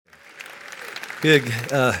Good.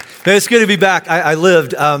 Man, it's good to be back. I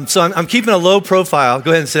lived. So I'm keeping a low profile. Go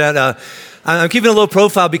ahead and sit down. I'm keeping a low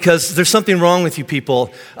profile because there's something wrong with you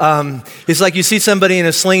people. It's like you see somebody in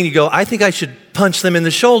a sling and you go, I think I should punch them in the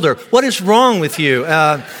shoulder. What is wrong with you?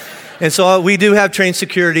 And so we do have trained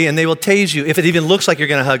security, and they will tase you if it even looks like you're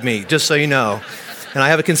going to hug me, just so you know. And I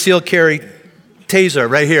have a concealed carry taser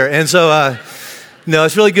right here. And so, no,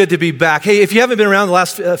 it's really good to be back. Hey, if you haven't been around the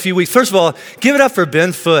last few weeks, first of all, give it up for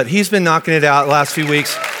Ben Foote. He's been knocking it out the last few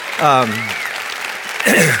weeks.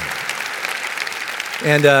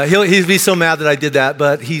 And he'll be so mad that I did that,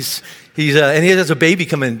 but he's and he has a baby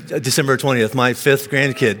coming December 20th, my 5th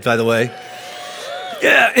grandkid, by the way.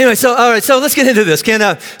 Yeah, anyway, so let's get into this. So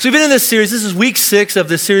we've been in this series. This is week 6 of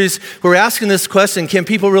this series where we're asking this question, can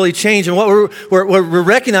people really change? And what we're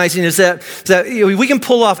recognizing is that we can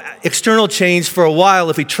pull off external change for a while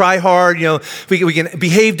if we try hard, we can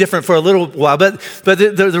behave different for a little while. But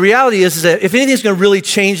the reality is that if anything's going to really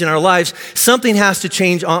change in our lives, something has to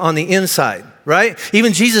change on the inside. Right?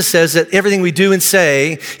 Even Jesus says that everything we do and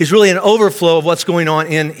say is really an overflow of what's going on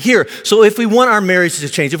in here. So if we want our marriage to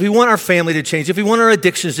change, if we want our family to change, if we want our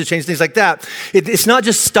addictions to change, things like that, it's not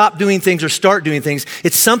just stop doing things or start doing things.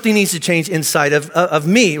 It's something needs to change inside of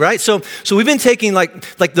me, right? So we've been taking like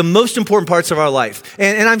the most important parts of our life.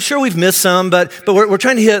 And I'm sure we've missed some, but we're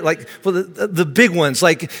trying to hit the big ones,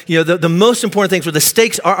 the most important things where the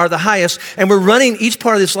stakes are the highest. And we're running each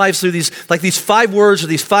part of this life through these 5 words or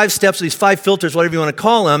these 5 steps or these 5 filters, whatever you want to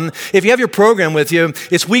call them. If you have your program with you,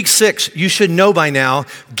 it's week 6. You should know by now.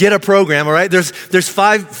 Get a program, all right? There's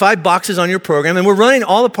five boxes on your program, and we're running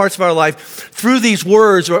all the parts of our life through these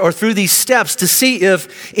words or through these steps to see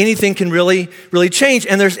if anything can really change.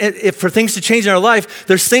 And if for things to change in our life,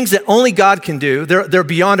 there's things that only God can do. They're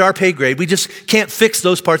beyond our pay grade. We just can't fix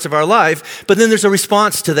those parts of our life. But then there's a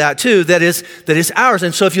response to that too that is ours.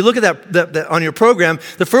 And so if you look at that on your program,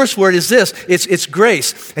 the first word is this. It's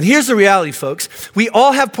grace. And here's the reality, folks. We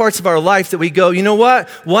all have parts of our life that we go, you know what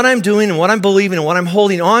I'm doing and what I'm believing and what I'm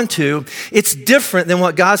holding on to, it's different than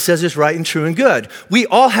what God says is right and true and good. We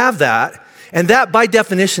all have that, and that by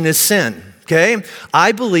definition is sin. Okay?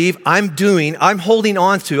 I believe I'm holding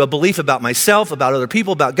on to a belief about myself, about other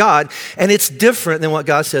people, about God, and it's different than what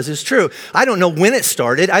God says is true. I don't know when it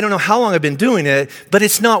started. I don't know how long I've been doing it, but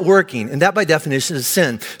it's not working, and that by definition is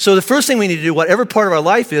sin. So the first thing we need to do, whatever part of our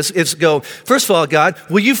life is go, first of all, God,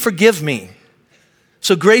 will you forgive me?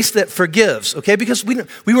 So grace that forgives, okay? Because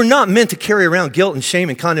we were not meant to carry around guilt and shame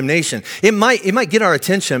and condemnation. It might get our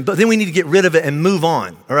attention, but then we need to get rid of it and move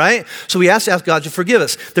on, all right? So we have to ask God to forgive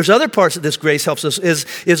us. There's other parts that this grace helps us, is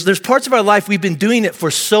there's parts of our life we've been doing it for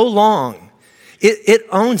so long. It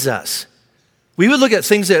owns us. We would look at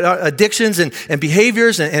things that are addictions and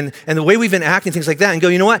behaviors and the way we've been acting, things like that, and go,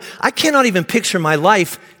 you know what? I cannot even picture my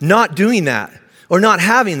life not doing that. Or not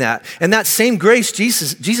having that. And that same grace,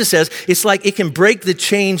 Jesus says, it's like it can break the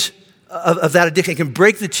chains of that addiction. It can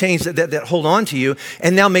break the chains that hold on to you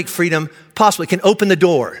and now make freedom possible. It can open the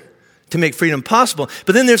door to make freedom possible.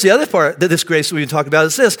 But then there's the other part that this grace we've been talking about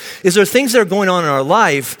is there things that are going on in our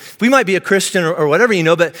life. We might be a Christian or whatever,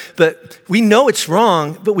 but we know it's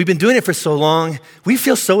wrong, but we've been doing it for so long. We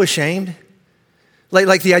feel so ashamed.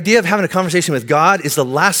 Like the idea of having a conversation with God is the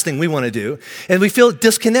last thing we want to do. And we feel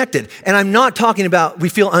disconnected. And I'm not talking about we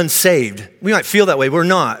feel unsaved. We might feel that way. We're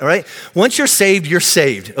not, all right? Once you're saved,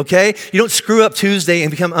 okay? You don't screw up Tuesday and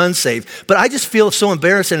become unsaved. But I just feel so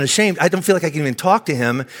embarrassed and ashamed. I don't feel like I can even talk to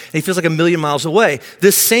him. And he feels like a million miles away.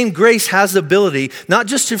 This same grace has the ability not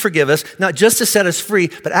just to forgive us, not just to set us free,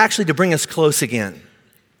 but actually to bring us close again.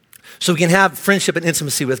 So we can have friendship and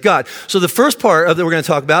intimacy with God. So the first part that we're going to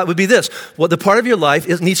talk about would be this. Well, the part of your life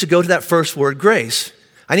needs to go to that first word, grace.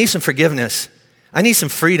 I need some forgiveness. I need some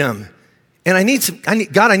freedom. And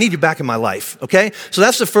God, I need you back in my life, okay? So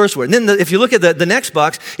that's the first word. And then if you look at the next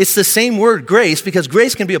box, it's the same word, grace, because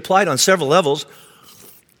grace can be applied on several levels.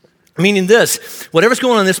 Meaning this, whatever's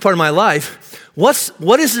going on in this part of my life,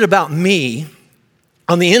 what is it about me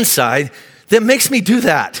on the inside that makes me do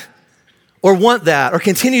that? Or want that, or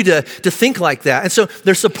continue to think like that. And so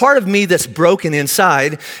there's a part of me that's broken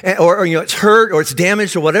inside, or it's hurt, or it's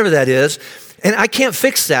damaged, or whatever that is, and I can't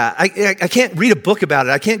fix that. I can't read a book about it.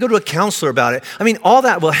 I can't go to a counselor about it. I mean, all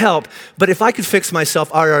that will help, but if I could fix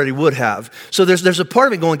myself, I already would have. So there's a part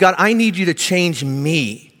of it going, God, I need you to change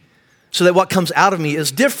me, so that what comes out of me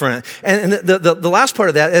is different. And the last part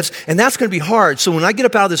of that is, and that's going to be hard. So when I get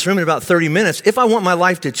up out of this room in about 30 minutes, if I want my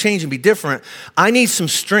life to change and be different, I need some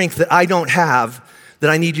strength that I don't have that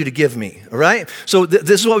I need you to give me, all right? So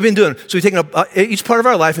this is what we've been doing. So we've taken each part of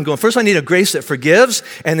our life and going, first I need a grace that forgives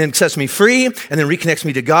and then sets me free and then reconnects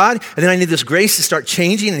me to God. And then I need this grace to start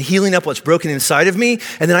changing and healing up what's broken inside of me.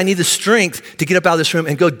 And then I need the strength to get up out of this room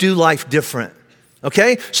and go do life different,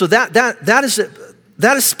 okay? So that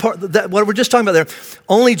is what we're just talking about there.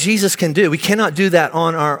 Only Jesus can do. We cannot do that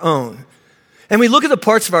on our own. And we look at the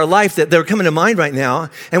parts of our life that are coming to mind right now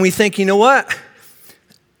and we think, you know what?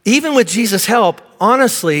 Even with Jesus' help,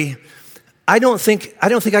 honestly, I don't think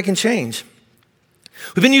I can change.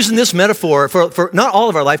 We've been using this metaphor for not all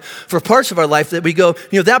of our life, for parts of our life that we go,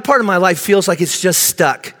 that part of my life feels like it's just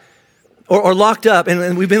stuck or locked up.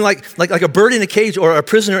 And we've been like a bird in a cage or a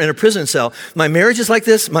prisoner in a prison cell. My marriage is like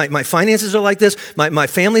this. My finances are like this. My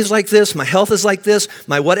family is like this. My health is like this.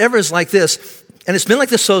 My whatever is like this. And it's been like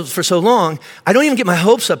this for so long, I don't even get my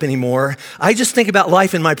hopes up anymore. I just think about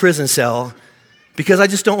life in my prison cell because I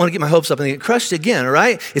just don't want to get my hopes up and get crushed again, all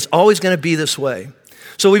right? It's always going to be this way.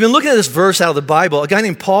 So we've been looking at this verse out of the Bible. A guy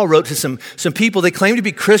named Paul wrote to some people. They claim to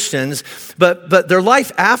be Christians, but their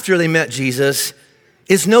life after they met Jesus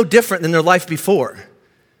is no different than their life before.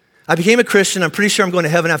 I became a Christian. I'm pretty sure I'm going to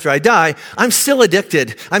heaven after I die. I'm still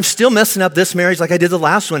addicted. I'm still messing up this marriage like I did the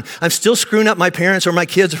last one. I'm still screwing up my parents or my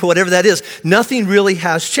kids or whatever that is. Nothing really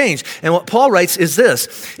has changed. And what Paul writes is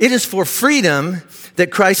this: it is for freedom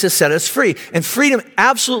that Christ has set us free. And freedom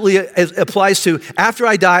absolutely applies to after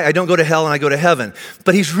I die, I don't go to hell and I go to heaven.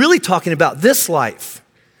 But he's really talking about this life.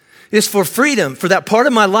 It's for freedom, for that part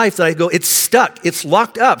of my life that I go, it's stuck, it's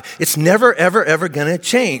locked up. It's never, ever, ever going to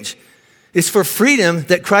change. It's for freedom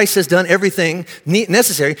that Christ has done everything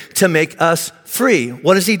necessary to make us free.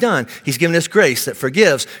 What has he done? He's given us grace that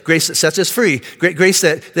forgives, grace that sets us free, grace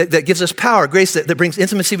that gives us power, grace that brings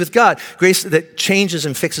intimacy with God, grace that changes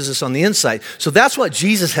and fixes us on the inside. So that's what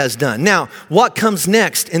Jesus has done. Now, what comes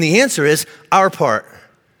next? And the answer is our part.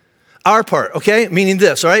 Our part, okay? Meaning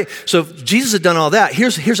this, all right? So if Jesus has done all that,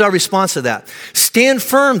 here's our response to that. Stand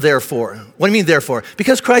firm, therefore. What do you mean, therefore?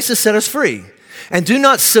 Because Christ has set us free. And do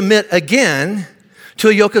not submit again to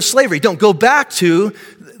a yoke of slavery. Don't go back to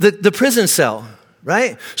the prison cell,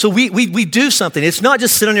 right? So we do something. It's not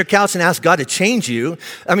just sit on your couch and ask God to change you.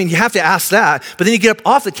 I mean, you have to ask that. But then you get up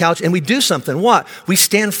off the couch and we do something. What? We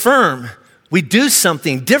stand firm. We do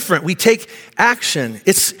something different. We take action.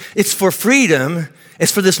 It's for freedom.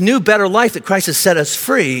 It's for this new, better life that Christ has set us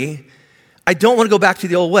free. I don't want to go back to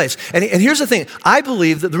the old ways. And here's the thing. I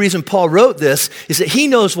believe that the reason Paul wrote this is that he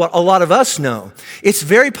knows what a lot of us know. It's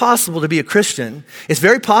very possible to be a Christian. It's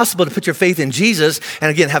very possible to put your faith in Jesus and,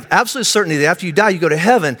 again, have absolute certainty that after you die, you go to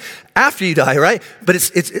heaven after you die, right? But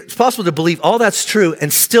it's possible to believe all that's true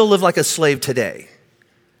and still live like a slave today,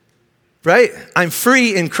 right? I'm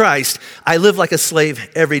free in Christ. I live like a slave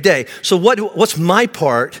every day. So what's my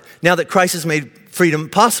part now that Christ has made freedom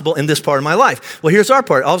possible in this part of my life? Well, here's our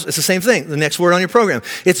part. It's the same thing. The next word on your program.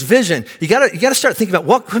 It's vision. You gotta start thinking about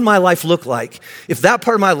what could my life look like if that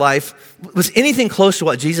part of my life was anything close to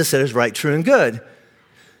what Jesus said is right, true, and good.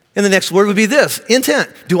 And the next word would be this: intent.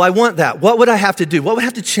 Do I want that? What would I have to do? What would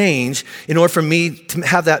have to change in order for me to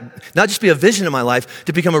have that not just be a vision in my life,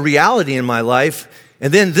 to become a reality in my life?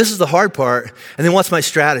 And then this is the hard part. And then what's my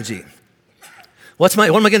strategy? What am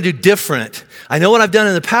I going to do different? I know what I've done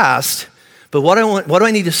in the past, but what do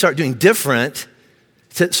I need to start doing different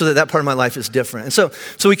so that part of my life is different? And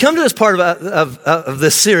so we come to this part of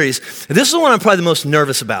this series, and this is the one I'm probably the most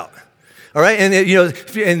nervous about. All right, and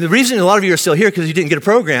and the reason a lot of you are still here because you didn't get a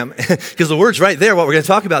program, because the word's right there, what we're going to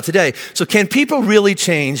talk about today. So can people really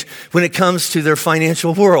change when it comes to their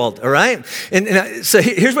financial world? All right, and so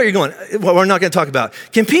here's what you're going. What we're not going to talk about.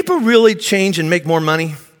 Can people really change and make more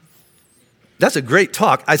money? That's a great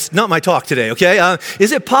talk. It's not my talk today, okay?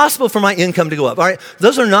 Is it possible for my income to go up? All right,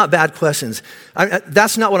 those are not bad questions.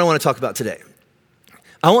 That's not what I want to talk about today.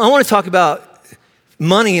 I want to talk about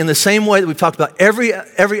money in the same way that we've talked about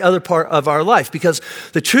every other part of our life, because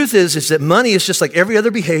the truth is that money is just like every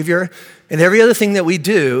other behavior and every other thing that we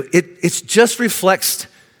do. It just reflects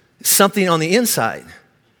something on the inside.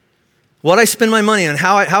 What I spend my money on,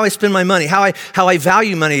 how I spend my money, how I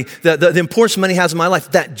value money, the importance money has in my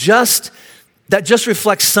life, that just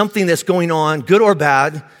reflects something that's going on, good or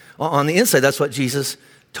bad, on the inside. That's what Jesus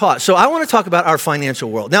taught. So I want to talk about our financial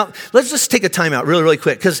world. Now, let's just take a time out really, really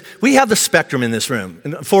quick, because we have the spectrum in this room.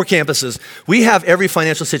 In 4 campuses, we have every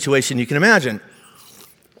financial situation you can imagine.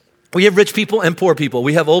 We have rich people and poor people.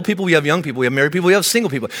 We have old people, we have young people, we have married people, we have single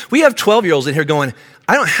people. We have 12-year-olds in here going,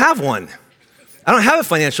 I don't have one. I don't have a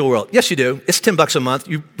financial world. Yes, you do. It's $10 a month.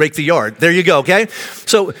 You break the yard. There you go, okay?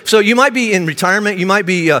 So you might be in retirement. You might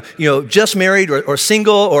be just married or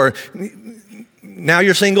single, or now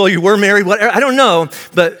you're single, you were married, whatever, I don't know.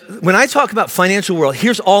 But when I talk about financial world,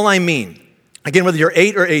 here's all I mean. Again, whether you're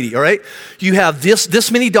 8 or 80, all right? You have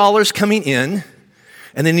this many dollars coming in,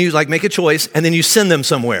 and then you like make a choice, and then you send them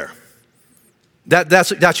somewhere.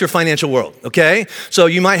 That's your financial world, okay? So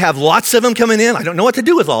you might have lots of them coming in. I don't know what to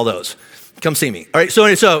do with all those. Come see me. All right, so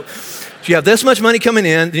you have this much money coming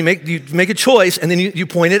in, you make a choice, and then you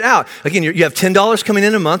point it out. Again, you have $10 coming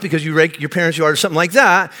in a month because you rake your parents' yard or something like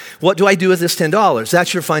that. What do I do with this $10?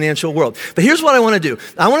 That's your financial world. But here's what I want to do.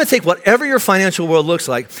 I want to take whatever your financial world looks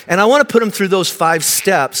like, and I want to put them through those 5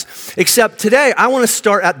 steps, except today I want to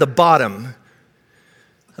start at the bottom.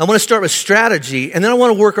 I want to start with strategy, and then I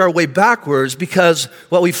want to work our way backwards, because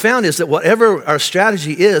what we found is that whatever our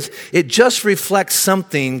strategy is, it just reflects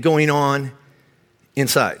something going on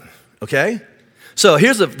inside, okay? So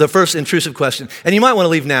here's the first intrusive question, and you might want to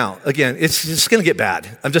leave now. Again, it's just going to get bad.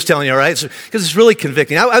 I'm just telling you, all right? Because it's really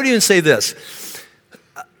convicting. I would even say this.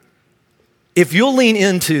 If you'll lean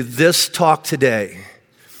into this talk today,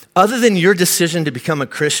 other than your decision to become a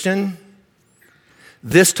Christian,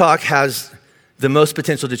 this talk has the most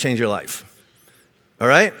potential to change your life. All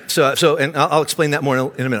right? So, and I'll explain that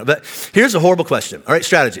more in a minute. But here's a horrible question. All right,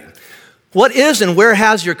 strategy. What is and where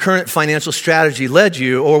has your current financial strategy led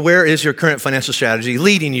you, or where is your current financial strategy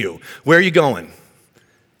leading you? Where are you going?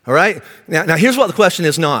 All right? Now here's what the question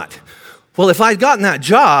is not. Well, if I'd gotten that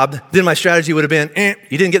job, then my strategy would have been,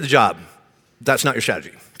 you didn't get the job. That's not your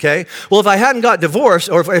strategy. Okay? Well, if I hadn't got divorced,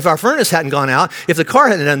 or if our furnace hadn't gone out, if the car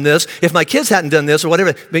hadn't done this, if my kids hadn't done this, or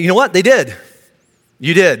whatever, but you know what? They did.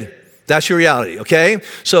 You did. That's your reality, okay?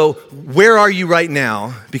 So where are you right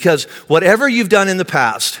now? Because whatever you've done in the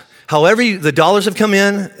past, however the dollars have come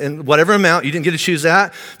in whatever amount, you didn't get to choose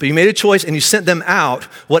that, but you made a choice and you sent them out.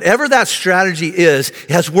 Whatever that strategy is, it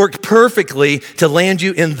has worked perfectly to land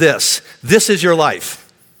you in this. This is your life.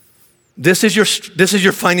 This is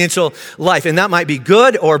your financial life, and that might be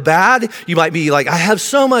good or bad. You might be like, I have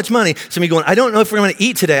so much money. Some of you going, I don't know if we're going to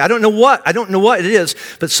eat today. I don't know what it is.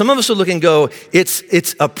 But some of us will look and go,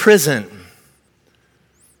 it's a prison.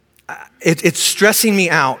 It's stressing me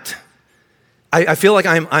out. I feel like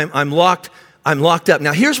I'm locked up.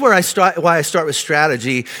 Now, here's where why I start with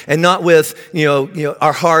strategy and not with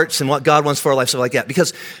our hearts and what God wants for our life, stuff like that.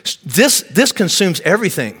 Because this consumes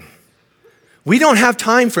everything. We don't have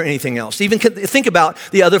time for anything else. Even think about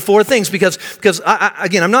the other 4 things, because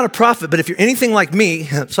again, I'm not a prophet, but if you're anything like me,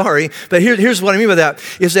 sorry, but here's what I mean by that,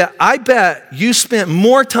 is that I bet you spent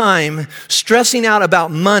more time stressing out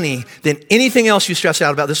about money than anything else you stressed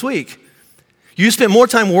out about this week. You spent more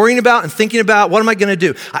time worrying about and thinking about, what am I going to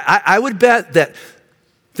do? I would bet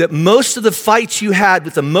that most of the fights you had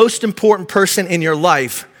with the most important person in your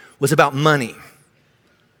life was about money.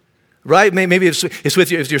 Right? Maybe it's with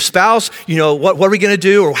your spouse, what are we going to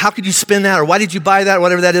do? Or how could you spend that? Or why did you buy that? Or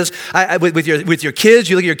whatever that is. With your kids,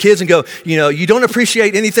 you look at your kids and go, you don't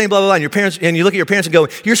appreciate anything, blah, blah, blah. And you look at your parents and go,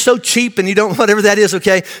 you're so cheap and you don't, whatever that is,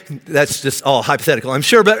 okay? That's just all hypothetical, I'm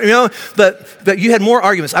sure. But you had more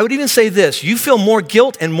arguments. I would even say this. You feel more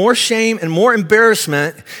guilt and more shame and more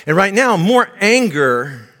embarrassment, and right now, more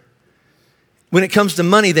anger when it comes to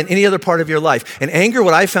money than any other part of your life. And anger,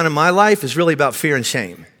 what I found in my life, is really about fear and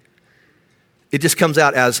shame. It just comes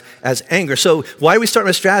out as anger. So why are we starting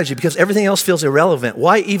with strategy? Because everything else feels irrelevant.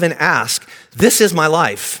 Why even ask? This is my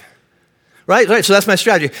life. Right? So that's my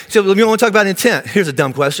strategy. So we want to talk about intent. Here's a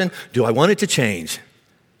dumb question. Do I want it to change?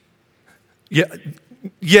 Yeah,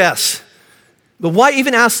 yes. But why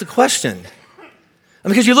even ask the question?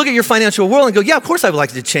 Because you look at your financial world and go, yeah, of course I would like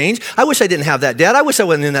it to change. I wish I didn't have that debt. I wish I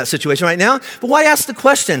wasn't in that situation right now. But why ask the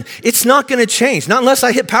question? It's not going to change. Not unless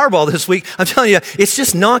I hit Powerball this week. I'm telling you, it's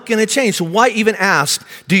just not going to change. So why even ask,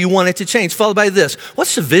 do you want it to change? Followed by this.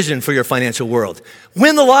 What's the vision for your financial world?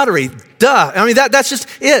 Win the lottery. Duh. I mean, that's just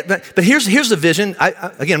it. But here's the vision.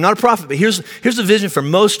 Again, I'm not a prophet, but here's the vision for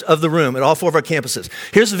most of the room at all 4 of our campuses.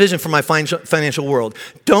 Here's the vision for my financial world.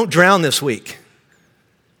 Don't drown this week.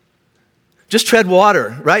 Just tread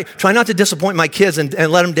water, right? Try not to disappoint my kids and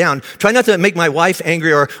let them down. Try not to make my wife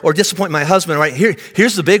angry or disappoint my husband, right?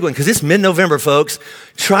 Here's the big one, because it's mid-November, folks.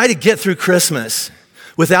 Try to get through Christmas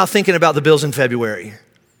without thinking about the bills in February.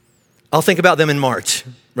 I'll think about them in March,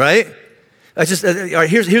 right? All right,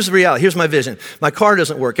 here's the reality. Here's my vision. My car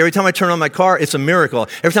doesn't work. Every time I turn on my car, it's a miracle.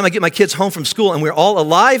 Every time I get my kids home from school and we're all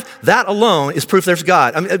alive, that alone is proof there's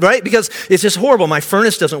God, right? Because it's just horrible. My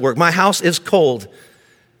furnace doesn't work. My house is cold.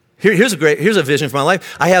 Here's a vision for my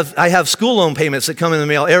life. I have school loan payments that come in the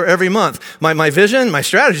mail every month. My vision, my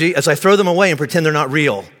strategy, is I throw them away and pretend they're not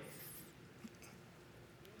real.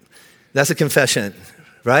 That's a confession,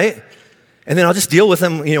 right? And then I'll just deal with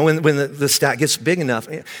them, when the stack gets big enough.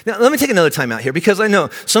 Now, let me take another time out here, because I know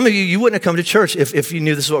some of you wouldn't have come to church if you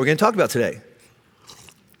knew this is what we're going to talk about today.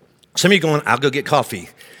 Some of you going, I'll go get coffee,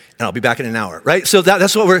 and I'll be back in an hour, right? So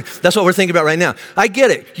that's what we're thinking about right now. I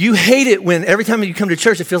get it. You hate it when every time you come to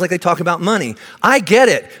church, it feels like they talk about money. I get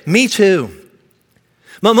it. Me too.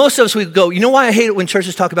 But most of us, we go, you know why I hate it when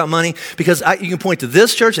churches talk about money? Because you can point to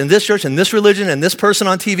this church and this religion and this person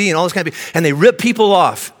on TV and all this kind of, and they rip people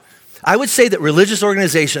off. I would say that religious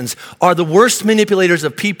organizations are the worst manipulators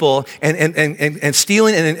of people and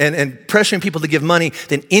stealing and pressuring people to give money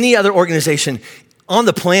than any other organization on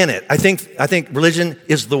the planet. I think religion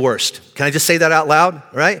is the worst. Can I just say that out loud,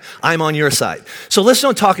 right? I'm on your side. So let's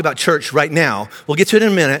don't talk about church right now. We'll get to it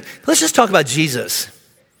in a minute. Let's just talk about Jesus.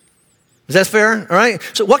 Is that fair? All right.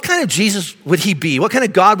 So what kind of Jesus would he be? What kind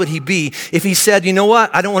of God would he be if he said, you know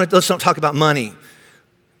what? Let's don't talk about money.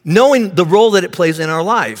 Knowing the role that it plays in our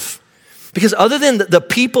life. Because other than the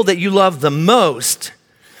people that you love the most,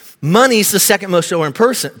 money's the second most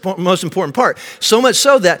important part. So much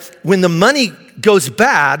so that when the money goes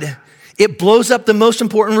bad, it blows up the most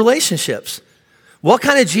important relationships. What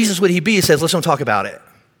kind of Jesus would he be? He says, let's don't talk about it.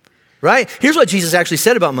 Right? Here's what Jesus actually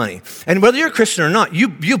said about money. And whether you're a Christian or not,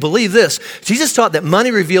 you believe this. Jesus taught that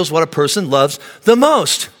money reveals what a person loves the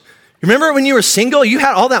most. Remember when you were single, you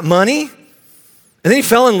had all that money, and then you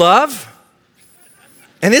fell in love?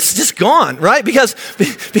 And it's just gone, right? Because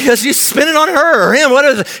you spent it on her or him,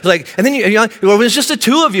 whatever. And then it was just the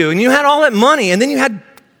two of you, and you had all that money, and then you had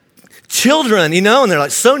children, and they're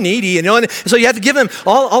like so needy, and so you have to give them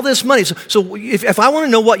all this money. So if I want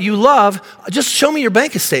to know what you love, just show me your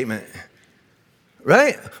bank statement,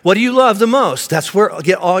 right? What do you love the most? That's where I'll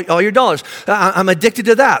get all your dollars. I'm addicted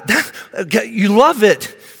to that. You love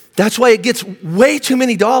it. That's why it gets way too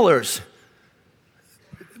many dollars.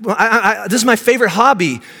 This is my favorite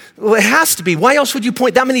hobby. Well, it has to be. Why else would you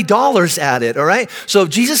point that many dollars at it, all right? So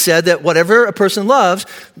Jesus said that whatever a person loves,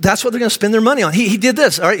 that's what they're going to spend their money on. He did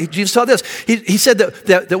this, all right? Jesus taught this. He said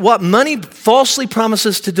that what money falsely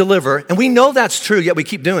promises to deliver, and we know that's true, yet we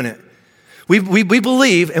keep doing it. We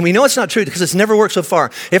believe, and we know it's not true because it's never worked so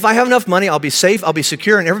far. If I have enough money, I'll be safe, I'll be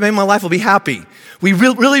secure, and everybody in my life will be happy. We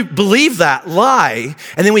really believe that lie,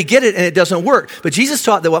 and then we get it, and it doesn't work. But Jesus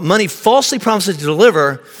taught that what money falsely promises to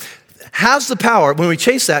deliver has the power, when we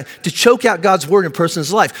chase that, to choke out God's word in a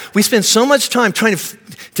person's life. We spend so much time trying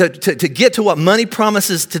to get to what money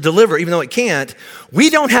promises to deliver, even though it can't. We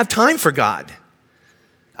don't have time for God.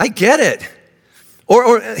 I get it.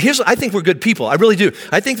 Or here's, I think we're good people. I really do.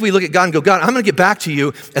 I think we look at God and go, God, I'm going to get back to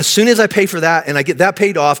you as soon as I pay for that and I get that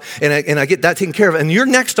paid off and I get that taken care of. And you're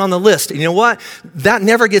next on the list. And you know what? That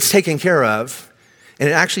never gets taken care of. And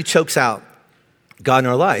it actually chokes out God in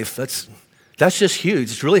our life. That's just huge.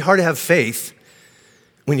 It's really hard to have faith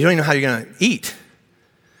when you don't even know how you're going to eat.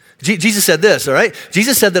 Jesus said this, all right?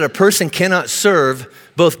 Jesus said that a person cannot serve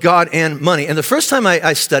both God and money. And the first time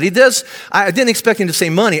I studied this, I didn't expect him to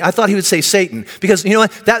say money. I thought he would say Satan. Because you know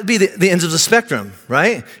what? That would be the ends of the spectrum,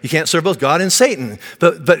 right? You can't serve both God and Satan.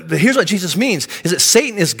 But here's what Jesus means, is that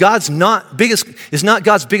Satan is not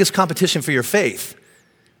God's biggest competition for your faith.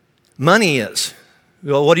 Money is.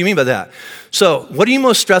 Well, what do you mean by that? So what are you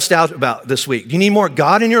most stressed out about this week? Do you need more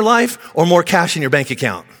God in your life or more cash in your bank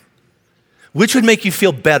account? Which would make you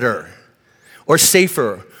feel better or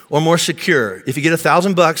safer or more secure if you get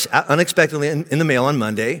 $1,000 unexpectedly in the mail on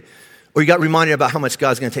Monday, or you got reminded about how much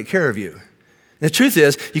God's going to take care of you? And the truth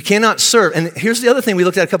is, you cannot serve. And here's the other thing we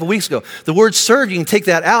looked at a couple weeks ago. The word serve, you can take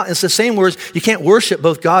that out. And it's the same words. You can't worship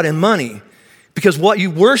both God and money, because what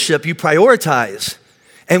you worship, you prioritize.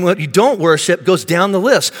 And what you don't worship goes down the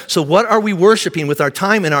list. So what are we worshiping with our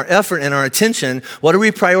time and our effort and our attention? What are we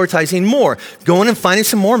prioritizing more? Going and finding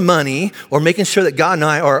some more money, or making sure that God and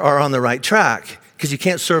I are on the right track? Because you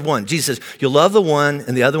can't serve one. Jesus says, you'll love the one,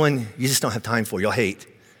 and the other one, you just don't have time for. You'll hate.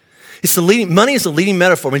 Money is the leading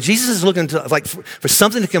metaphor. When Jesus is looking for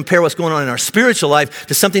something to compare what's going on in our spiritual life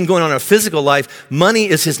to something going on in our physical life, money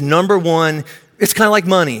is his number one. It's kind of like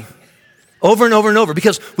money. Over and over and over,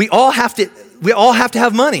 because we all have to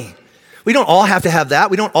have money. We don't all have to have that.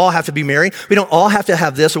 We don't all have to be married. We don't all have to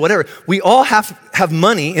have this or whatever. We all have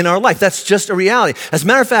money in our life. That's just a reality. As a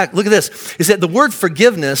matter of fact, look at this, is that the word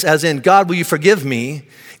forgiveness, as in God, will you forgive me?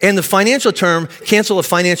 And the financial term, cancel a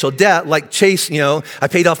financial debt, like Chase, I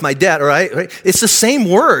paid off my debt, all right? It's the same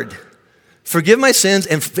word. Forgive my sins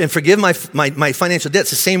and forgive my financial debt. It's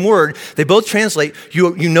the same word. They both translate,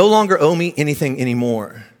 you no longer owe me anything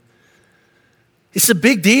anymore. It's a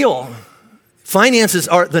big deal. Finances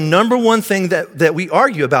are the number one thing that we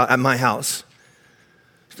argue about at my house.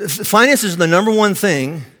 Finances are the number one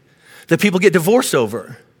thing that people get divorced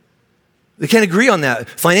over. They can't agree on that.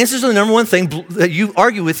 Finances are the number one thing that you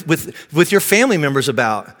argue with your family members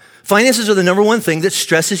about. Finances are the number one thing that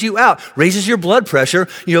stresses you out, raises your blood pressure,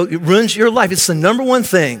 it ruins your life. It's the number one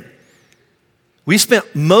thing. We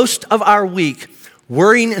spent most of our week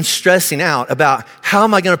worrying and stressing out about how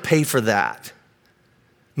am I going to pay for that?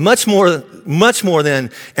 Much more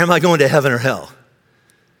than am I going to heaven or hell?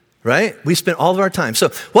 Right? We spent all of our time. So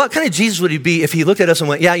what kind of Jesus would he be if he looked at us and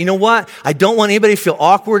went, yeah, you know what? I don't want anybody to feel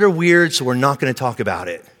awkward or weird, so we're not going to talk about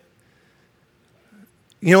it.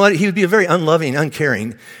 You know what? He would be a very unloving,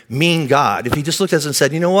 uncaring, mean God if he just looked at us and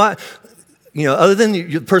said, you know what? Other than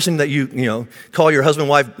the person that you call your husband,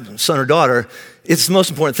 wife, son, or daughter, it's the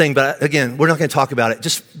most important thing, but again, we're not going to talk about it.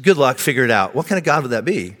 Just good luck, figure it out. What kind of God would that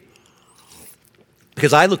be?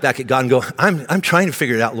 Because I look back at God and go, I'm trying to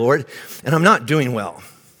figure it out, Lord, and I'm not doing well.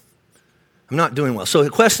 I'm not doing well. So the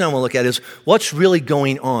question I want to look at is, what's really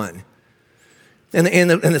going on? And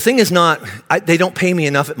the thing is not, they don't pay me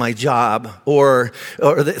enough at my job, or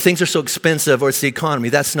things are so expensive, or it's the economy.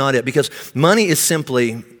 That's not it, because money is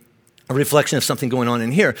simply a reflection of something going on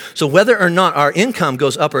in here. So whether or not our income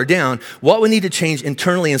goes up or down, what we need to change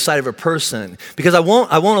internally inside of a person, because I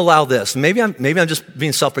won't allow this. Maybe I'm just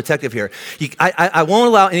being self-protective here. I won't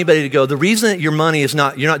allow anybody to go, the reason that your money you're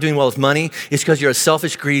not doing well with money is because you're a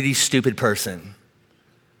selfish, greedy, stupid person.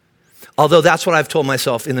 Although that's what I've told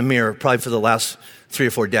myself in the mirror probably for the last 3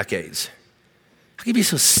 or 4 decades. How can you be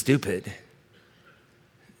so stupid?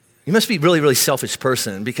 You must be a really, really selfish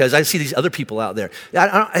person, because I see these other people out there.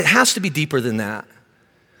 It has to be deeper than that.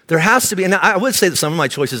 There has to be, and I would say that some of my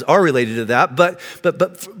choices are related to that, but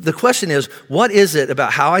the question is, what is it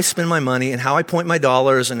about how I spend my money and how I point my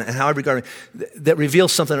dollars and how I regard it that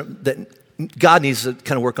reveals something that God needs to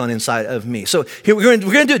kind of work on inside of me. So here we're going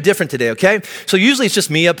to do it different today, okay? So usually it's just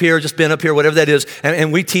me up here, just Ben up here, whatever that is,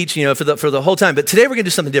 and we teach, for the whole time. But today we're going to do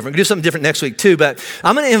something different. We're going to do something different next week too. But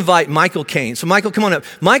I'm going to invite Michael Koehn. So Michael, come on up.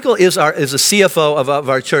 Michael is the CFO of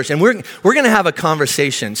our church, and we're going to have a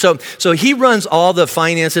conversation. So he runs all the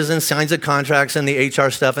finances and signs the contracts and the HR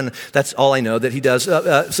stuff, and that's all I know that he does.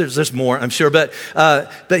 There's more, I'm sure, but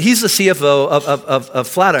he's the CFO of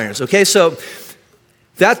Flatirons. Okay, so.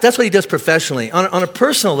 That's what he does professionally. On a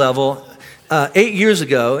personal level, 8 years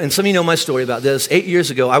ago, and some of you know my story about this, 8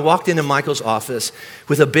 years ago, I walked into Michael's office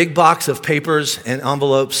with a big box of papers and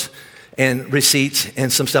envelopes and receipts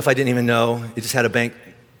and some stuff I didn't even know. It just had a bank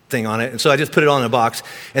thing on it. And so I just put it all in a box,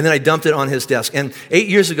 and then I dumped it on his desk. And 8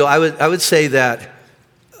 years ago, I would say that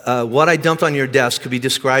what I dumped on your desk could be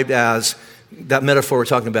described as that metaphor we're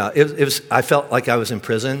talking about. I felt like I was in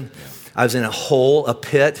prison. I was in a hole, a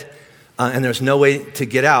pit. And there's no way to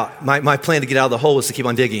get out. My plan to get out of the hole was to keep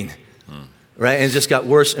on digging, right? And it just got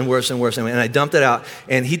worse and worse and worse. And I dumped it out.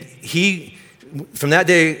 And he from that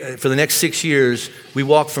day, for the next 6 years, we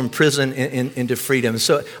walked from prison into freedom.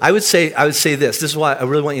 So I would say this. This is why I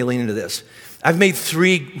really want you to lean into this. I've made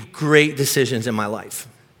 3 great decisions in my life.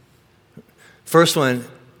 First one,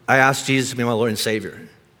 I asked Jesus to be my Lord and Savior.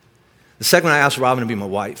 The second one, I asked Robin to be my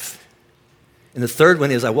wife. And the third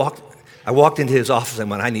one is I walked into his office and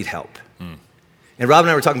went, I need help. And Rob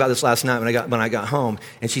and I were talking about this last night when I got home,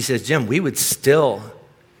 and she says, Jim, we would still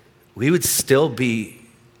be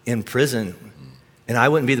in prison, and I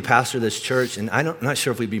wouldn't be the pastor of this church, and I'm not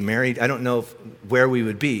sure if we'd be married. I don't know where we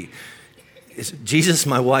would be. It's Jesus,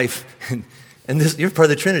 my wife, and this, you're part of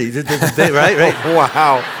the Trinity, right?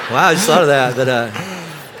 Wow, I just thought of that. But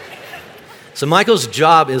so Michael's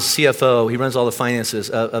job is CFO. He runs all the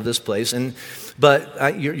finances of this place,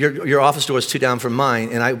 But your office door is 2 down from mine,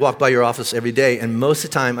 and I walk by your office every day, and most of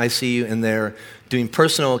the time I see you in there doing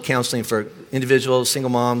personal counseling for individuals, single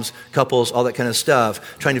moms, couples, all that kind of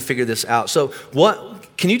stuff, trying to figure this out. So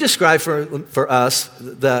can you describe for us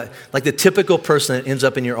the typical person that ends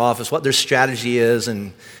up in your office, what their strategy is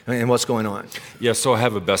and what's going on? Yeah, so I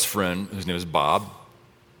have a best friend whose name is Bob.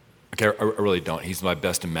 Okay, I really don't. He's my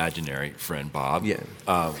best imatginary friend, Bob. Yeah,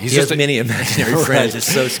 he has many imaginary friends. It's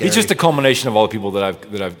so scary. He's just a culmination of all the people that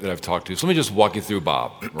I've talked to. So let me just walk you through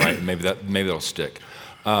Bob, right? Maybe that'll stick.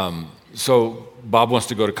 So Bob wants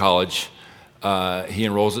to go to college. He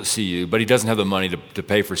enrolls at CU, but he doesn't have the money to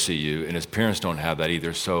pay for CU, and his parents don't have that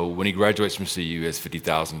either. So when he graduates from CU, he has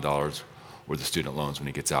 $50,000 worth of student loans when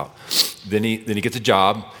he gets out. Then he gets a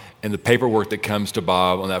job. And the paperwork that comes to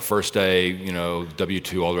Bob on that first day,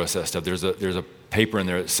 W-2, all the rest of that stuff, there's a paper in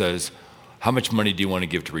there that says, how much money do you want to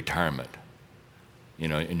give to retirement?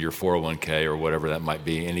 In your 401k or whatever that might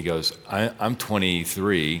be. And he goes, I'm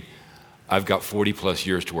 23. I've got 40 plus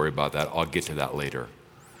years to worry about that. I'll get to that later.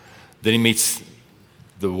 Then he meets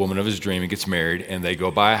the woman of his dream and gets married, and they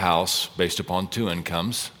go buy a house based upon 2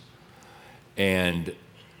 incomes. And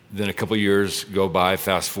then a couple years go by,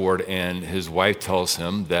 fast forward, and his wife tells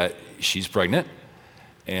him that she's pregnant,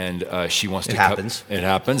 and she wants to happens. It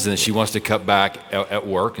happens, and she wants to cut back at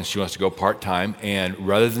work, and she wants to go part-time, and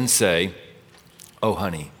rather than say, oh,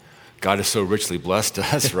 honey, God has so richly blessed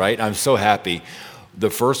us, right? I'm so happy. The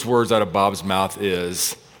first words out of Bob's mouth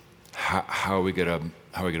is, how are we gonna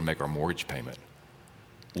make our mortgage payment?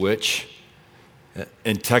 Which,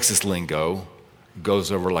 in Texas lingo,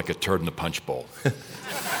 goes over like a turd in the punch bowl.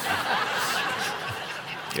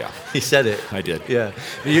 Yeah. He said it. I did. Yeah.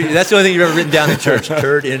 That's the only thing you've ever written down in church,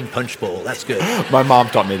 turd in punch bowl. That's good. My mom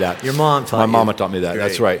taught me that. Your mom taught you. My mama taught me that. Great.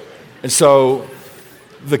 That's right. And so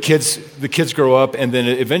the kids grow up, and then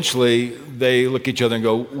eventually they look at each other and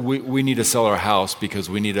go, we need to sell our house because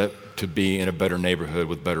we need to be in a better neighborhood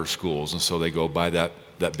with better schools. And so they go buy that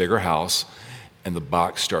bigger house, and the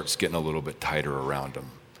box starts getting a little bit tighter around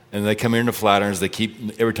them. And they come here into Flatirons. They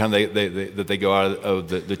keep, every time they go out of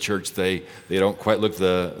the church, they don't quite look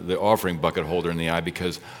the offering bucket holder in the eye,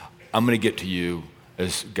 because I'm going to get to you,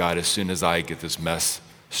 as God, as soon as I get this mess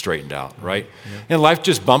straightened out, right? Yeah. And life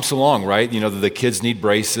just bumps along, right? You know, the kids need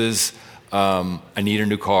braces. I need a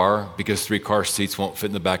new car because 3 car seats won't fit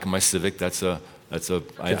in the back of my Civic. I know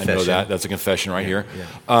that. That's a confession right here.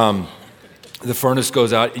 Yeah. The furnace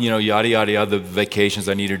goes out, you know, yada, yada, yada, the vacations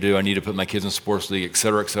I need to do. I need to put my kids in sports league, et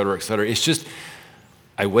cetera, et cetera, et cetera. It's just,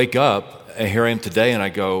 I wake up, and here I am today, and I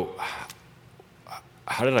go,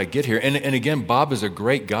 how did I get here? And again, Bob is a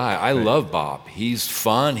great guy. I love Bob. He's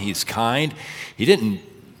fun. He's kind.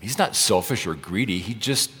 He's not selfish or greedy. He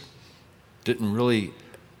just didn't really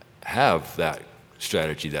have that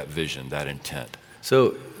strategy, that vision, that intent.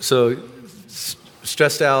 So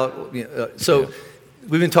stressed out. Yeah.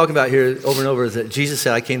 We've been talking about here over and over is that Jesus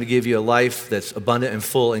said, I came to give you a life that's abundant and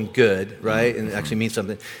full and good, right? And it actually means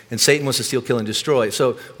something. And Satan wants to steal, kill, and destroy.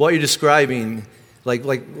 So what you're describing, like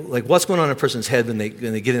what's going on in a person's head when they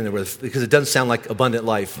get in there because it doesn't sound like abundant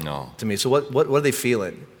life to me. So what are they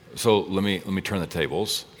feeling? So let me turn the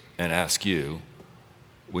tables and ask you,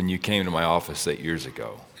 when you came to my office 8 years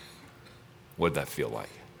ago, what did that feel like?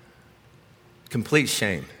 Complete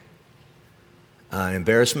shame.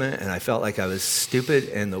 Embarrassment, and I felt like I was stupid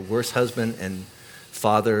and the worst husband and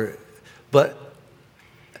father, but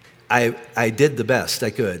I did the best I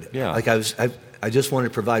could. Yeah. Like I just wanted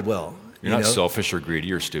to provide well. You're not selfish or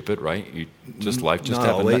greedy or stupid, right? Life just not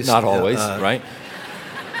happened. Always. Not always, right?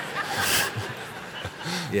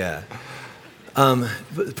 Yeah.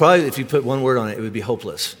 But probably if you put one word on it, it would be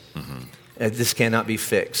hopeless. Mm-hmm. This cannot be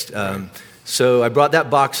fixed. So I brought that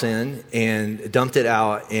box in and dumped it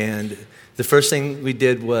out, and the first thing we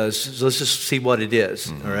did was, let's just see what it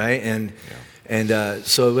is, all right?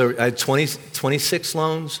 So I had 26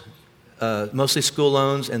 loans, mostly school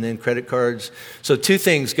loans, and then credit cards. So 2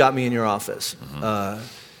 things got me in your office,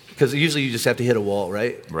 because usually you just have to hit a wall,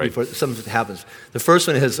 right? Before something happens. The first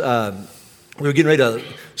one is we were getting ready to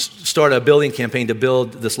start a building campaign to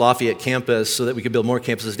build this Lafayette campus so that we could build more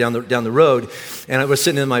campuses down the road. And I was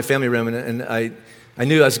sitting in my family room, and I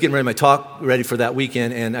knew I was getting my talk ready for that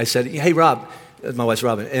weekend, and I said, hey, Rob, my wife's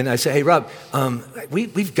Robin, and I said, hey, Rob,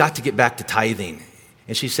 we've got to get back to tithing.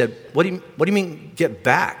 And she said, what do you mean get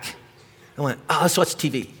back? I went, let's watch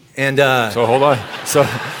TV. And so hold on. So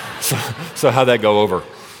how'd that go over?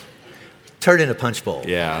 Turd in a punch bowl.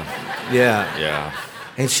 Yeah.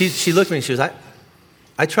 And she looked at me and she was,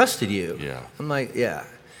 I trusted you. Yeah. I'm like, yeah.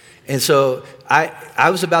 And so I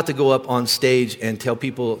was about to go up on stage and tell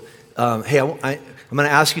people, hey, I'm going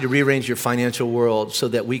to ask you to rearrange your financial world so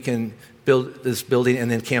that we can build this building and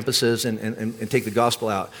then campuses and take the gospel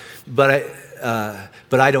out. But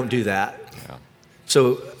I don't do that. Yeah.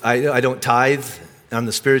 So I don't tithe. I'm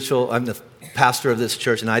the pastor of this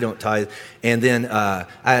church, and I don't tithe. And then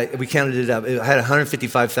we counted it up. I had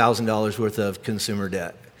 $155,000 worth of consumer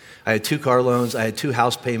debt. I had 2 car loans. I had 2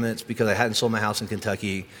 house payments because I hadn't sold my house in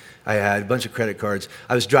Kentucky. I had a bunch of credit cards.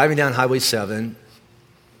 I was driving down Highway 7.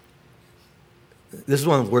 This is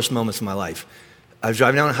one of the worst moments of my life. I was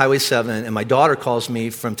driving down Highway 7, and my daughter calls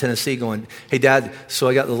me from Tennessee going, hey, Dad, so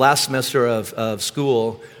I got the last semester of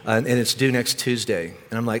school, and it's due next Tuesday.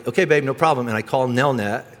 And I'm like, okay, babe, no problem. And I call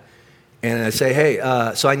Nelnet, and I say, hey,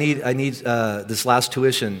 so I need this last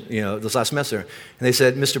tuition, this last semester. And they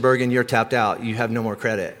said, Mr. Bergen, you're tapped out. You have no more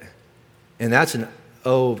credit. And that's an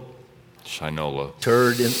Shinola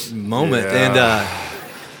turd moment. Yeah.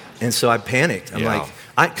 And so I panicked. I'm like,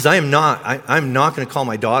 because I'm not going to call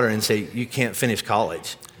my daughter and say, you can't finish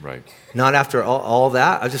college. Right. Not after all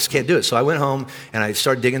that. I just can't do it. So I went home and I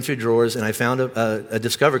started digging through drawers, and I found a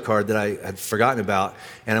Discover card that I had forgotten about.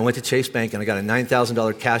 And I went to Chase Bank and I got a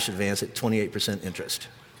 $9,000 cash advance at 28% interest.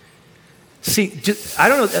 See, I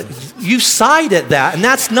don't know, you sighed at that, and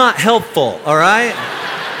that's not helpful, all right?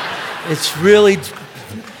 It's really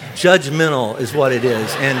judgmental is what it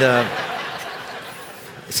is. And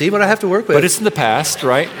see what I have to work with. But it's in the past,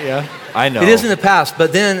 right? Yeah, I know. It is in the past,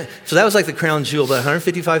 but then, so that was like the crown jewel, but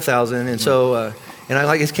 155,000, and so, and I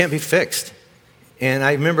like, it can't be fixed. And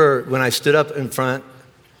I remember when I stood up in front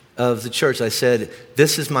of the church, I said,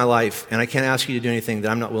 this is my life, and I can't ask you to do anything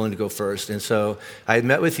that I'm not willing to go first. And so I had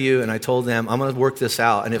met with you, and I told them, I'm going to work this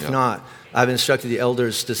out, and if not, I've instructed the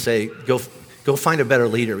elders to say, go find a better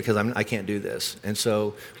leader, because I can't do this. And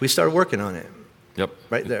so we started working on it. Yep.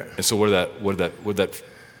 Right there. And so what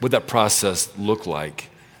did that process look like?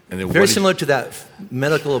 And then very similar to that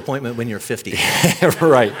medical appointment when you're 50.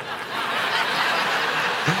 Right.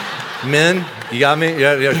 Men, you got me? You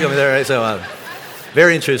got me there, right? So,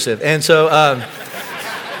 very intrusive. And so,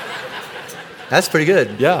 that's pretty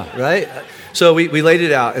good. Yeah. Right? So we laid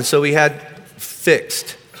it out. And so we had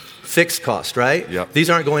fixed cost, right? Yep. These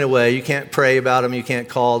aren't going away. You can't pray about them. You can't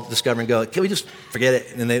call Discover and go, can we just forget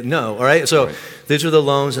it? And they, no, all right? So these are the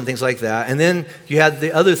loans and things like that. And then you had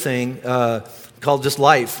the other thing called just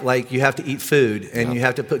life. Like you have to eat food and you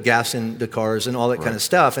have to put gas in the cars and all that kind of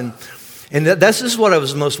stuff. And that's just what I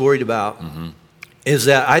was most worried about. Mm-hmm. Is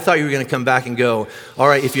that I thought you were going to come back and go, all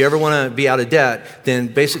right, if you ever want to be out of debt, then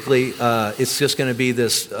basically it's just going to be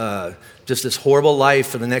this just this horrible life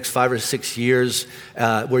for the next 5 or 6 years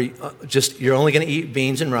where you're only going to eat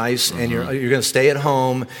beans and rice, and you're going to stay at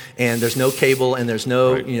home, and there's no cable, and there's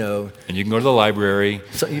no, and you can go to the library.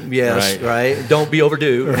 So, yes, right. Don't be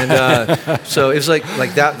overdue. And so it's like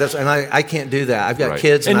that. And I can't do that. I've got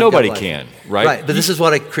kids, and nobody can, right? Right, but this is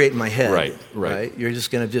what I create in my head. Right. You're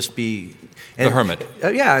just going to just be the hermit.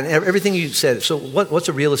 Yeah, and everything you said. So what's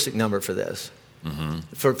a realistic number for this? Mm-hmm.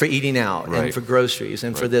 For eating out and for groceries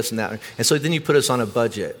and for this and that. And so then you put us on a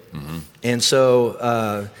budget. Mm-hmm. And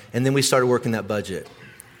so, and then we started working that budget.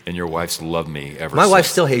 And your wife's loved me ever My since. wife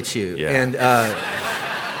still hates you. Yeah. And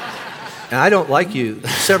I don't like you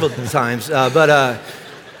several times, but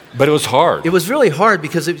it was hard. It was really hard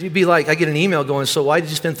because it'd be like, I get an email going, so why did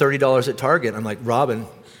you spend $30 at Target? I'm like, Robin,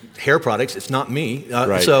 hair products, it's not me.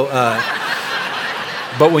 So...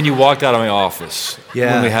 But when you walked out of my office,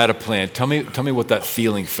 when we had a plan, tell me what that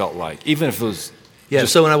feeling felt like, even if it was.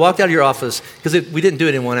 So when I walked out of your office, because we didn't do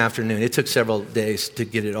it in one afternoon, it took several days to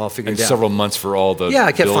get it all figured out. And several months for all the.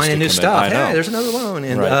 I kept bills finding new stuff. Hey, there's another loan,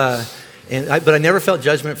 but I never felt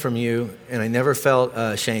judgment from you, and I never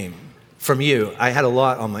felt shame from you. I had a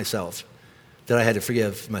lot on myself that I had to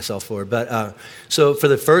forgive myself for. But so for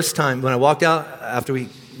the first time, when I walked out after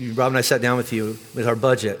Rob and I sat down with you with our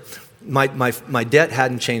budget. My debt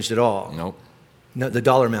hadn't changed at all. Nope. No, the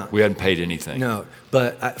dollar amount. We hadn't paid anything. No,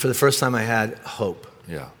 but for the first time I had hope.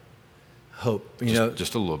 Yeah. Hope,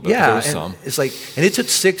 Just a little bit. Yeah, there was and some. It's like, and it took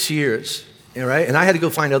 6 years, right? And I had to go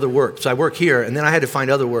find other work. So I work here, and then I had to find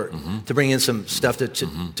other work to bring in some stuff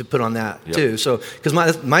to put on that too. So because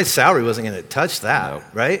my salary wasn't going to touch that,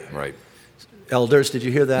 right? Right. Elders, did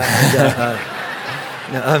you hear that?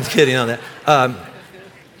 No, I'm kidding on that.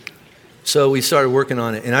 So we started working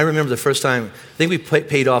on it, and I remember the first time, I think we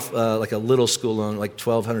paid off like a little school loan, like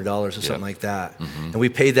 $1,200 or something like that, and we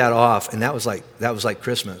paid that off, and that was like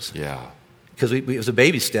Christmas. Yeah. Because it was a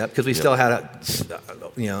baby step, because we still had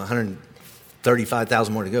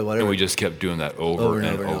 135,000 more to go, whatever. And we just kept doing that over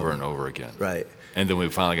and over again. Right. And then we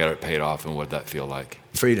finally got it paid off, and what did that feel like?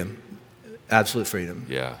 Freedom, absolute freedom.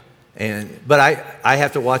 Yeah. But I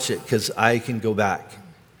have to watch it because I can go back.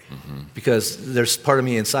 Mm-hmm. Because there's part of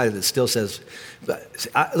me inside that still says,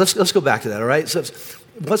 let's go back to that, all right? So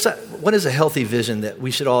what is a healthy vision that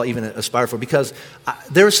we should all even aspire for? Because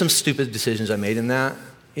there were some stupid decisions I made in that,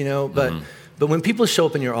 but when people show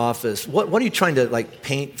up in your office, what are you trying to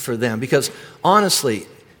paint for them? Because honestly,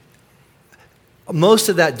 most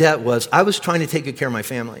of that debt was I was trying to take good care of my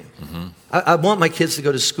family. Mm-hmm. I want my kids to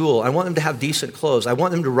go to school. I want them to have decent clothes. I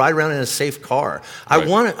want them to ride around in a safe car. I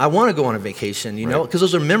want to go on a vacation, because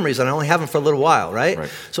those are memories, and I only have them for a little while, right?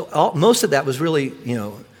 So most of that was really,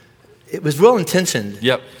 it was well intentioned.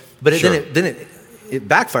 Yep. But then it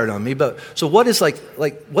backfired on me. But so what is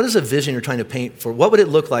what is a vision you're trying to paint for? What would it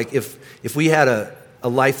look like if we had a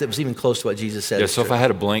life that was even close to what Jesus said? Yeah, so if I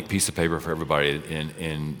had a blank piece of paper for everybody,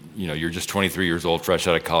 and you're just 23 years old, fresh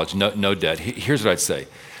out of college, no debt, here's what I'd say.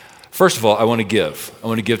 First of all, I want to give. I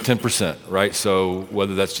want to give 10%, right? So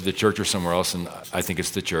whether that's to the church or somewhere else, and I think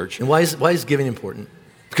it's the church. And why is giving important?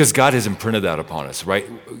 Because God has imprinted that upon us, right?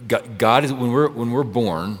 God is when we're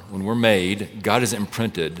born, when we're made, God has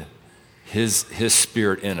imprinted His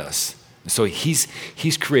Spirit in us. So He's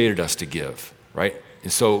created us to give, right?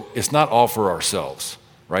 And so it's not all for ourselves,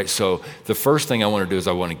 right? So the first thing I want to do is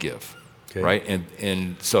I want to give, right?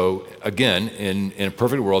 And so again, in a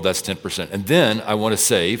perfect world, that's 10%. And then I want to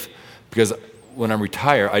save, because when I'm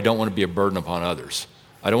retired, I don't want to be a burden upon others.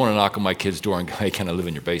 I don't want to knock on my kid's door and go, hey, can I live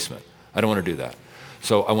in your basement? I don't want to do that.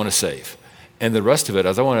 So I want to save. And the rest of it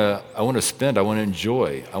is I want to spend, I want to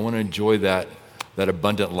enjoy. I want to enjoy that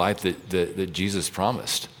abundant life that Jesus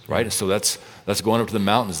promised, right? And so that's going up to the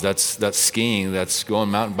mountains, that's skiing, that's going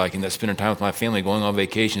mountain biking, that's spending time with my family, going on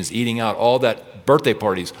vacations, eating out, all that, birthday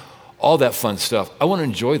parties, all that fun stuff. I want to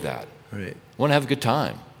enjoy that. Right. I want to have a good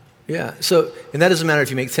time. Yeah. So, and that doesn't matter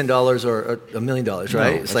if you make $10 or $1 million, right? No,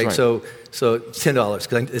 it's like, right. so it's $10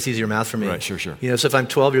 because it's easier math for me. Right, sure. So if I'm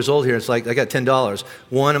 12 years old here, it's like I got $10.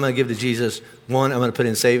 One, I'm going to give to Jesus. One, I'm going to put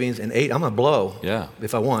in savings. And 8, I'm going to blow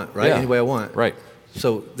if I want, right? Yeah. Any way I want. Right.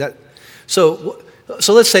 So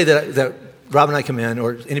let's say that Rob and I come in,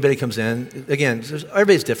 or anybody comes in. Again,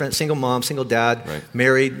 everybody's different. Single mom, single dad, right.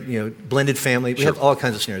 Married, blended family. We have all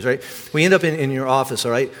kinds of scenarios, right? We end up in your office,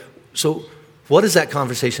 all right? So what does that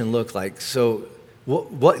conversation look like? So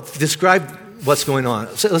what describe what's going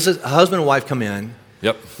on. So let's say a husband and wife come in.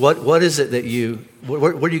 Yep. What is it that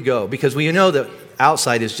where do you go? Because we know that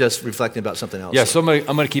outside is just reflecting about something else. Yeah, so I'm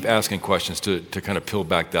going to keep asking questions to kind of peel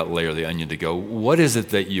back that layer of the onion to go, what is it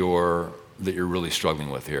that you're really struggling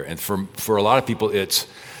with here? And for a lot of people, it's,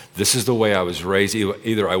 this is the way I was raised.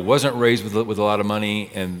 Either I wasn't raised with a lot of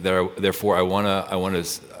money, and therefore I want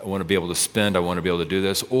to be able to spend, I want to be able to do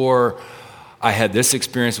this, or I had this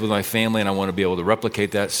experience with my family and I want to be able to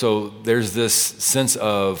replicate that. So there's this sense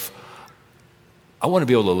of, I want to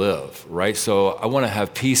be able to live, right? So I want to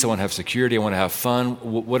have peace, I want to have security, I want to have fun,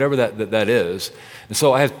 whatever that is. And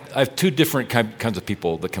so I have two different kinds of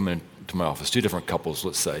people that come into my office, two different couples,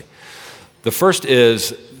 let's say. The first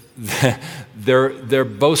is they're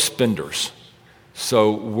both spenders.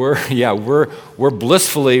 So we're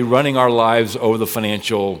blissfully running our lives over the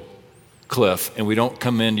financial cliff, and we don't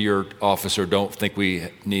come into your office or don't think we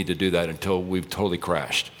need to do that until we've totally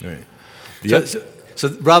crashed. Right. So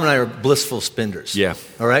Rob and I are blissful spenders. Yeah.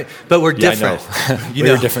 All right? But we're different.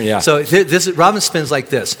 We're different, yeah. So Robin spends like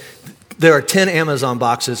this. There are 10 Amazon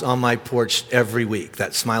boxes on my porch every week,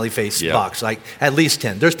 that smiley face box, like at least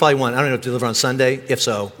 10. There's probably one. I don't know if to deliver on Sunday. If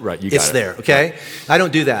so, right, it's there, okay? Right. I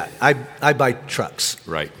don't do that. I buy trucks.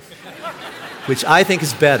 Right. Which I think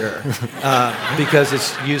is better because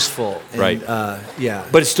it's useful. And, right.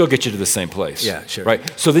 But it still gets you to the same place. Yeah, sure.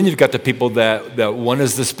 Right. So then you've got the people that one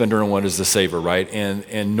is the spender and one is the saver, right?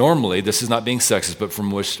 And normally, this is not being sexist, but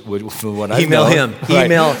from what I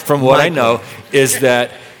know, from what I know, is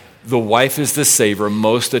that the wife is the saver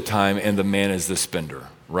most of the time, and the man is the spender,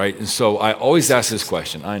 right? And so I always ask this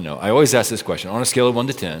question. I always ask this question on a scale of 1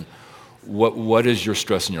 to 10. What is your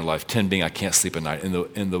stress in your life? 10 being I can't sleep at night,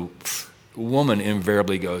 and the woman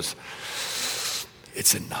invariably goes,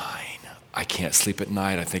 it's a 9. I can't sleep at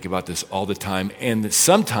night. I think about this all the time. And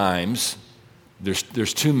sometimes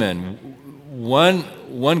there's two men.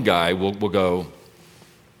 One guy will go,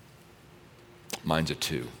 mine's a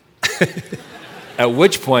 2. At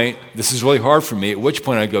which point, this is really hard for me. At which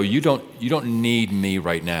point I go, you don't need me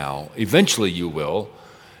right now. Eventually you will.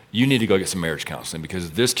 You need to go get some marriage counseling,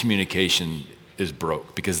 because this communication is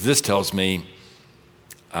broke. Because this tells me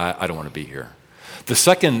I don't want to be here. The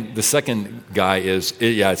second guy is,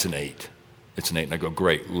 it's an 8. It's an 8. And I go,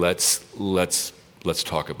 great, let's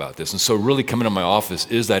talk about this. And so really coming to my office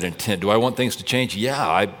is that intent. Do I want things to change? Yeah,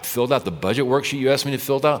 I filled out the budget worksheet you asked me to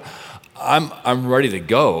fill out. I'm ready to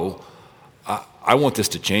go. I want this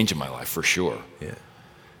to change in my life for sure.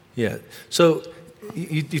 Yeah. So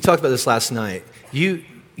you talked about this last night. You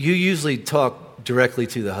usually talk directly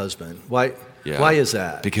to the husband. Why? Yeah. Why is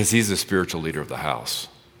that? Because he's the spiritual leader of the house,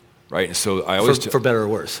 right? And so I always for better or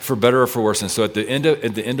worse. For better or for worse. And so at the end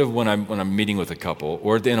of when I'm meeting with a couple,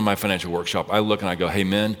 or at the end of my financial workshop, I look and I go, hey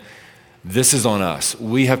men, this is on us.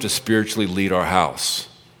 We have to spiritually lead our house,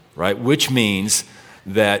 right? Which means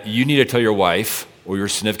that you need to tell your wife or your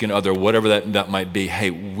significant other, whatever that might be,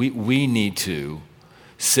 hey, we need to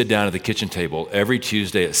sit down at the kitchen table every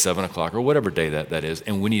Tuesday at 7 o'clock or whatever day that is,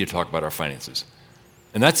 and we need to talk about our finances.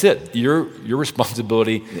 And that's it. Your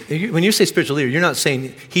responsibility. When you say spiritual leader, you're not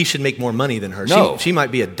saying he should make more money than her. No. She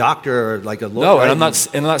might be a doctor or like a lawyer. No, and I'm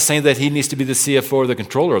not saying that he needs to be the CFO or the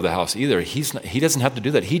controller of the house either. He doesn't have to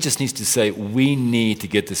do that. He just needs to say, we need to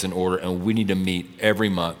get this in order, and we need to meet every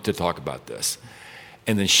month to talk about this.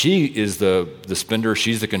 And then she is the spender,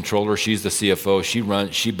 she's the controller, she's the CFO,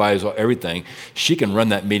 she buys everything. She can run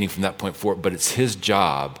that meeting from that point forward, but it's his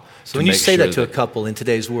job. So when you say that to a couple in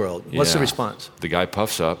today's world, what's the response? The guy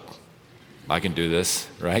puffs up, I can do this,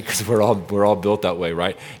 right? Because we're all built that way,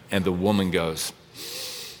 right? And the woman goes,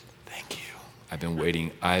 I've been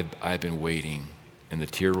waiting. I've been waiting. And the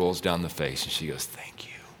tear rolls down the face, and she goes, thank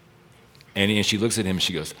you. And she looks at him, and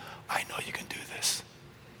she goes, I know you can do this.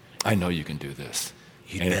 I know you can do this.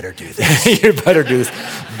 You'd better do this. You better do this.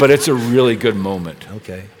 But it's a really good moment.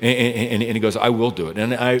 Okay. And he goes, I will do it.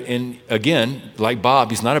 And again, like Bob,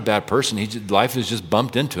 he's not a bad person. Life has just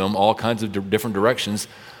bumped into him all kinds of different directions.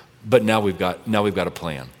 But now we've got a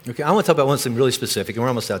plan. Okay, I want to talk about something really specific, and we're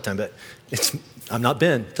almost out of time. But I'm not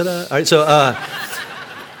Ben. Ta-da! All right,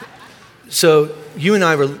 so you and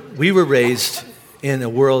I were raised in a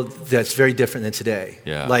world that's very different than today.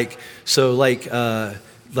 Yeah. Like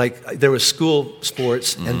there was school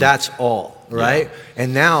sports, and that's all, right? Yeah.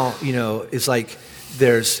 And now, it's like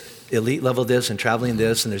there's elite level this and traveling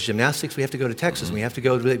this, and there's gymnastics. We have to go to Texas, and we have to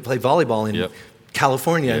go to play volleyball in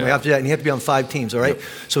California, and we have to do that, and you have to be on 5 teams, all right? Yep.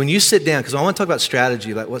 So when you sit down, because I want to talk about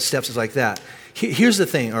strategy, like what steps is like that. Here's the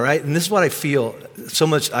thing, all right? And this is what I feel so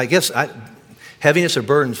much, I guess, heaviness or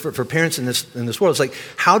burdens for parents in this world. It's like,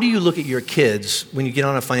 how do you look at your kids when you get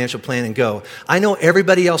on a financial plan and go, I know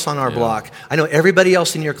everybody else on our block, I know everybody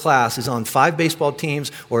else in your class is on 5 baseball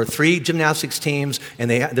teams or 3 gymnastics teams,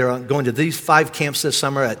 and they're going to these 5 camps this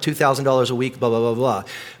summer at $2,000 a week, blah, blah, blah,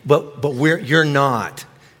 blah. But you're not.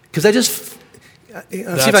 Because I just... see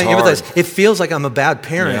if I can empathize. It feels like I'm a bad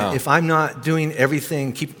parent if I'm not doing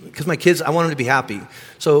everything, because my kids, I want them to be happy.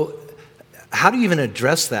 So how do you even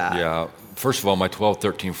address that? Yeah. First of all, my 12,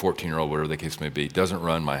 13, 14-year-old, whatever the case may be, doesn't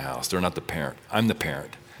run my house. They're not the parent. I'm the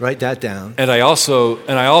parent. Write that down. And I also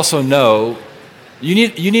know, you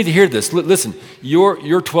need to hear this. Listen,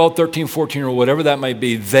 your 12, 13, 14-year-old, whatever that might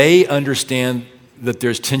be, they understand that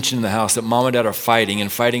there's tension in the house, that mom and dad are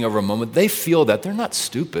fighting over a moment. They feel that. They're not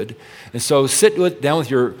stupid. And so sit down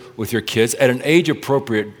with your kids at an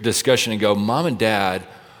age-appropriate discussion and go, Mom and Dad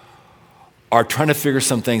are trying to figure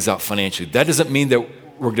some things out financially. That doesn't mean that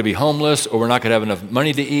we're going to be homeless or we're not going to have enough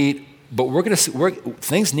money to eat, but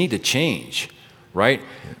things need to change, right?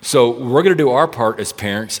 So we're going to do our part as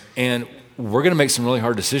parents, and we're going to make some really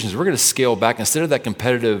hard decisions. We're going to scale back. Instead of that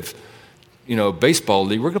competitive, baseball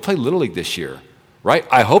league, we're going to play Little League this year. Right?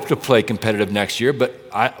 I hope to play competitive next year, but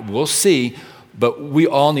we'll see. But we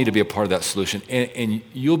all need to be a part of that solution. And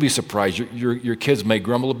you'll be surprised. Your kids may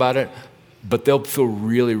grumble about it, but they'll feel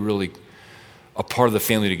really, really a part of the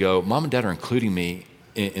family to go, Mom and Dad are including me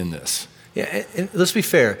in this. Yeah, and let's be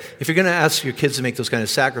fair. If you're going to ask your kids to make those kind of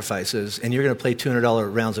sacrifices and you're going to play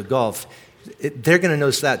 $200 rounds of golf, they're going to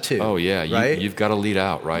notice that too. Oh, yeah. Right? You've got to lead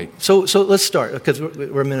out, right? So let's start, because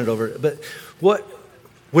we're a minute over. But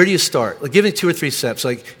where do you start? Like, give me 2 or 3 steps.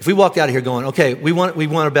 Like, if we walked out of here going, okay, we want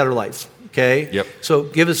a better life, okay? Yep. So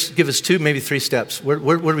give us 2, maybe 3 steps. Where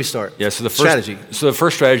do we start? Yeah. So the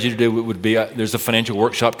first strategy to do would be there's a financial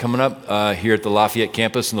workshop coming up here at the Lafayette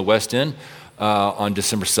campus in the West End on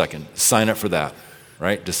December 2nd. Sign up for that,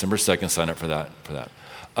 right? December 2nd. Sign up for that.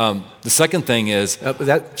 The second thing is...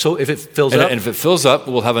 so if it fills up? And if it fills up,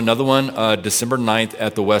 we'll have another one December 9th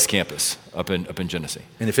at the West Campus up in Genesee.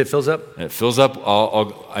 And if it fills up? And it fills up,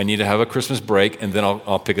 I need to have a Christmas break, and then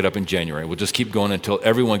I'll pick it up in January. We'll just keep going until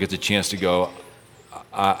everyone gets a chance to go,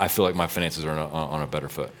 I feel like my finances are on a better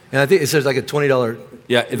foot. And I think there's like a $20...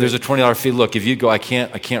 Yeah, there's a $20 fee. Look, if you go, I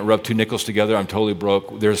can't rub 2 nickels together, I'm totally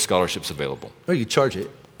broke, there's scholarships available. Oh, you charge it?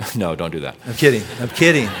 No, don't do that. I'm kidding.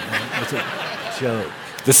 That's a joke.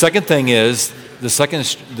 The second thing is, the second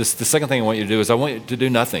thing I want you to do is I want you to do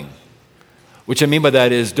nothing. Which I mean by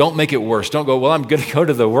that is, don't make it worse. Don't go, well, I'm going to go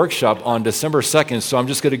to the workshop on December 2nd, so I'm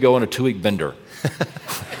just going to go on a 2-week bender.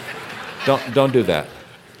 Don't do that.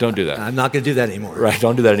 Don't do that. I'm not going to do that anymore. Right,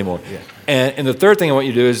 don't do that anymore. Yeah. And the third thing I want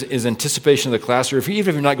you to do is anticipation of the class, or even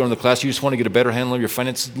if you're not going to the class, you just want to get a better handle of your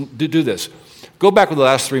finances, do this. Go back with the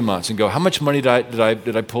last 3 months and go, how much money did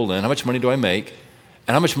I pull in? How much money do I make?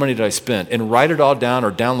 And how much money did I spend? And write it all down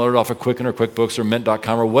or download it off of Quicken or QuickBooks or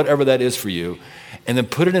Mint.com or whatever that is for you. And then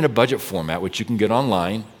put it in a budget format, which you can get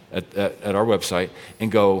online at our website,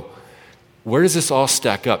 and go, where does this all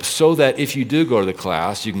stack up? So that if you do go to the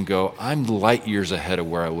class, you can go, I'm light years ahead of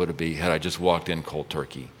where I would be had I just walked in cold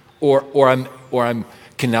turkey. Or I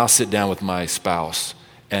can now sit down with my spouse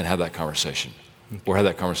and have that conversation. Or have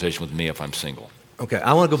that conversation with me if I'm single. Okay,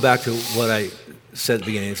 I want to go back to what I said at the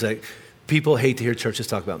beginning. It's like, people hate to hear churches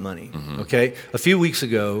talk about money, okay? A few weeks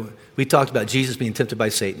ago, we talked about Jesus being tempted by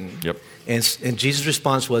Satan. Yep. And Jesus'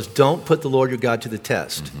 response was, don't put the Lord your God to the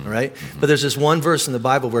test, all right? But there's this one verse in the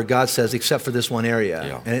Bible where God says, except for this one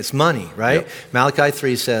area, and it's money, right? Yep. Malachi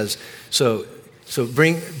 3 says, so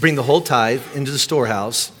bring the whole tithe into the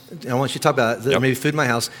storehouse, I want you to talk about it. There may be food in my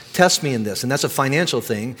house. Test me in this. And that's a financial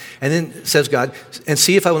thing. And then says God, and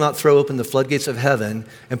see if I will not throw open the floodgates of heaven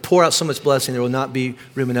and pour out so much blessing there will not be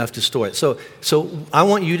room enough to store it. So I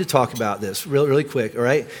want you to talk about this really quick, all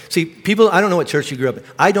right? See, people, I don't know what church you grew up in.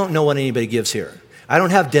 I don't know what anybody gives here. I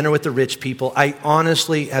don't have dinner with the rich people. I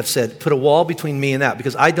honestly have said, put a wall between me and that,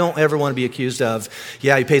 because I don't ever want to be accused of, he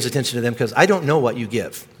pays attention to them, because I don't know what you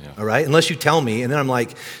give, all right? Unless you tell me, and then I'm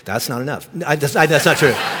like, that's not enough. That's not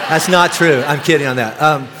true. That's not true. I'm kidding on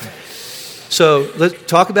that. So let's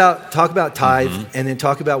talk about tithe, and then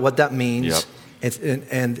talk about what that means,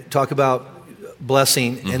 and talk about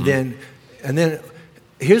blessing, and then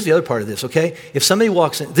here's the other part of this, okay? If somebody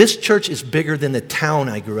walks in, this church is bigger than the town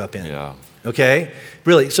I grew up in. Yeah. Okay,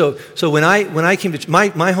 really. So when I came to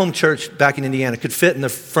my home church back in Indiana could fit in the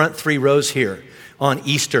front 3 rows here on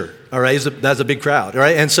Easter. All right, that's a big crowd. All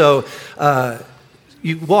right, and so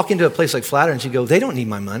you walk into a place like Flatirons, you go, they don't need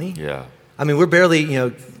my money. Yeah. I mean, we're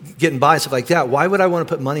barely getting by and stuff like that. Why would I want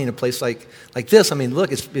to put money in a place like this? I mean,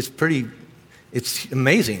 look, it's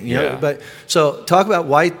amazing. You know. But so talk about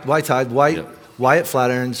why tithe, why at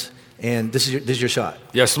Flatirons. And this is your shot.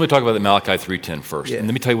 Yeah, so let me talk about the Malachi 3:10 first. And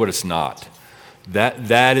let me tell you what it's not.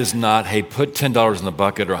 That is not, hey, put $10 in the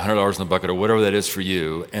bucket or $100 in the bucket or whatever that is for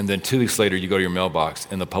you, and then 2 weeks later you go to your mailbox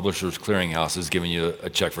and the Publishers Clearinghouse is giving you a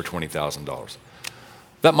check for $20,000.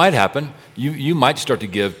 That might happen. You might start to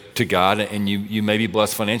give to God, and you may be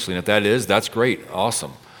blessed financially. And if that is, that's great,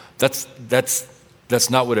 awesome. That's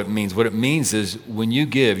not what it means. What it means is when you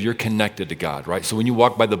give, you're connected to God, right? So when you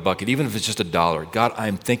walk by the bucket, even if it's just $1, God,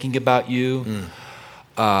 I'm thinking about you.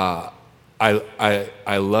 I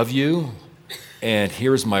love you, and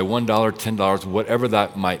here's my $1, $10, whatever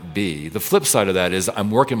that might be. The flip side of that is I'm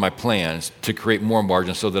working my plans to create more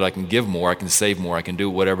margin so that I can give more, I can save more, I can do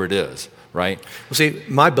whatever it is, right? Well, see,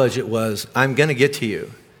 my budget was I'm going to get to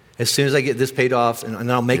you as soon as I get this paid off,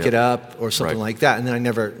 and I'll make it up or something like that. And then I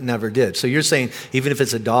never did. So you're saying even if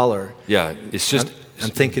it's $1, it's just I'm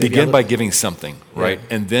thinking begin by giving something, right?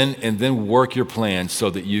 And then work your plan so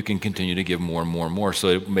that you can continue to give more and more and more. So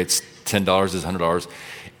it makes $10 is $100,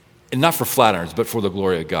 and not for Flatirons, but for the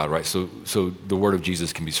glory of God, right? So the word of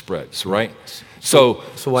Jesus can be spread, right? So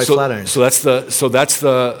why Flatirons? So that's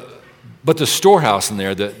the. But the storehouse in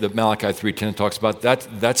there that Malachi 3:10 talks about,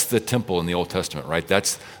 that's the temple in the Old Testament, right?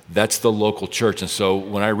 That's the local church. And so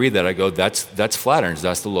when I read that, I go, that's Flatirons,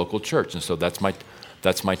 that's the local church. And so that's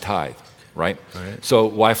my tithe, right? So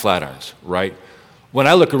why Flatirons, right? When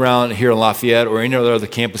I look around here in Lafayette or any other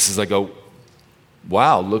campuses, I go,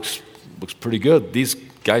 wow, looks pretty good. These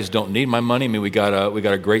guys don't need my money. I mean, we got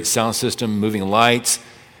a great sound system, moving lights,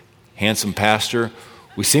 handsome pastor.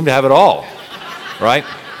 We seem to have it all, right?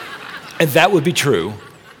 And that would be true.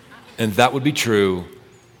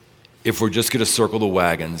 If we're just going to circle the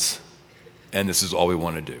wagons and this is all we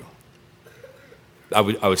want to do. I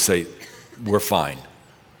would say we're fine.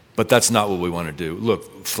 But that's not what we want to do.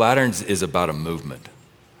 Look, Flatirons is about a movement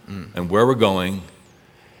and where we're going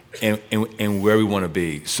and where we want to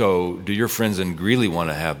be. So do your friends in Greeley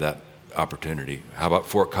want to have that opportunity? How about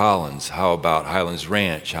Fort Collins? How about Highlands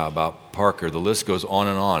Ranch? How about Parker? The list goes on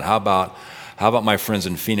and on. How about my friends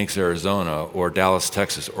in Phoenix, Arizona, or Dallas,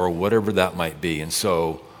 Texas, or whatever that might be? And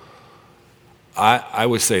so I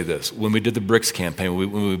would say this. When we did the bricks campaign,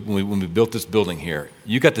 when we built this building here,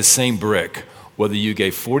 you got the same brick, whether you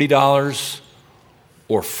gave $40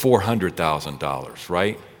 or $400,000,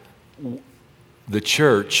 right? The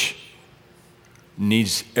church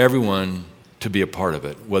needs everyone to be a part of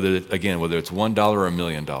it, whether it's $1 or $1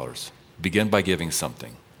 million. Begin by giving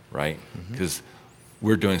something, right? Because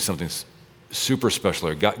we're doing something super special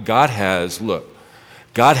here. God has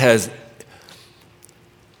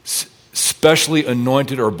specially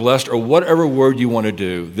anointed or blessed or whatever word you want to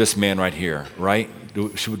do this man right here, right? Do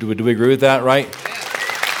we agree with that, right?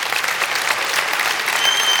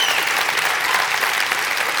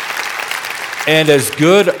 And as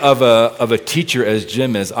good of a teacher as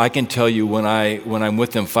Jim is, I can tell you when I'm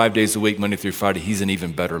with him 5 days a week, Monday through Friday, he's an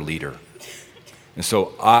even better leader. And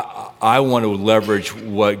so I want to leverage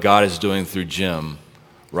what God is doing through Jim,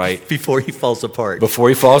 right? Before he falls apart. Before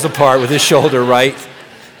he falls apart with his shoulder, right?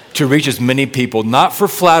 To reach as many people, not for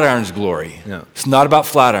Flatirons' glory. No. It's not about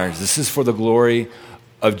Flatirons. This is for the glory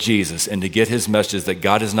of Jesus and to get his message that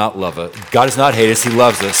God does not love us. God does not hate us. He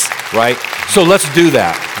loves us, right? So let's do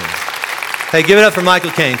that. Hey, give it up for Michael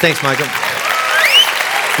Koehn. Thanks, Michael.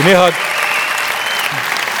 Give me a hug.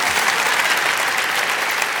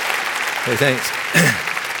 Hey, thanks.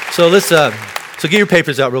 So let's get your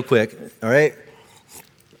papers out real quick, all right?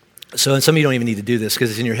 So, and some of you don't even need to do this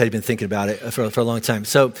because it's in your head. You've been thinking about it for a long time.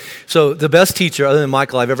 So the best teacher, other than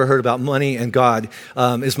Michael, I've ever heard about money and God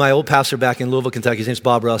is my old pastor back in Louisville, Kentucky. His name's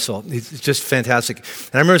Bob Russell. He's just fantastic.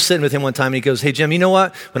 And I remember sitting with him one time, and he goes, "Hey, Jim, you know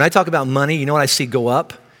what? When I talk about money, you know what I see go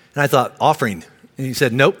up?" And I thought, offering. And he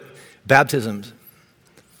said, "Nope, baptisms.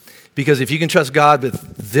 Because if you can trust God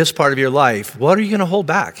with this part of your life, what are you going to hold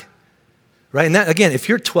back?" Right? And that, again, if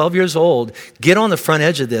you're 12 years old, get on the front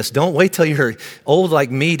edge of this. Don't wait till you're old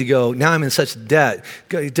like me to go, now I'm in such debt,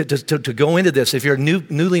 to go into this. If you're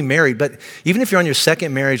newly married, but even if you're on your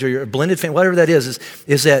second marriage or you're a blended family, whatever that is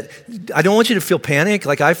that I don't want you to feel panic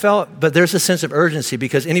like I felt, but there's a sense of urgency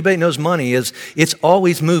because anybody who knows money it's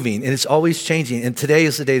always moving and it's always changing. And today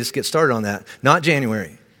is the day to get started on that, not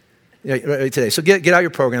January. Right today. So get out your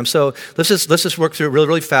program. So let's just work through it really,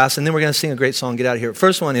 really fast, and then we're going to sing a great song, get out of here.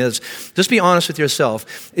 First one is, just be honest with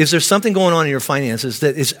yourself. Is there something going on in your finances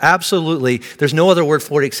that is absolutely, there's no other word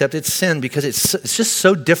for it except it's sin because it's just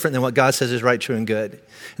so different than what God says is right, true, and good. And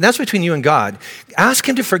that's between you and God. Ask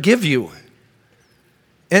him to forgive you.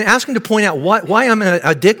 And ask him to point out why I'm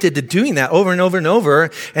addicted to doing that over and over and over.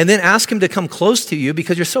 And then ask him to come close to you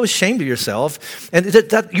because you're so ashamed of yourself. And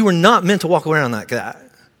that you were not meant to walk around like that.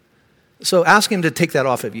 So ask him to take that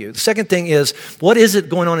off of you. The second thing is, what is it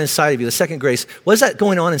going on inside of you? The second grace, what is that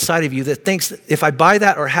going on inside of you that thinks that if I buy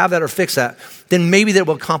that or have that or fix that, then maybe that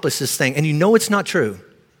will accomplish this thing. And you know it's not true,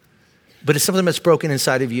 but it's something that's broken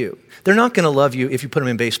inside of you. They're not going to love you if you put them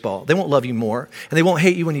in baseball. They won't love you more, and they won't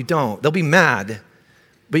hate you when you don't. They'll be mad,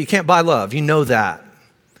 but you can't buy love. You know that.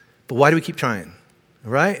 But why do we keep trying?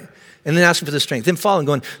 All right? And then asking for the strength. Then following,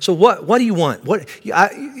 going, so what do you want?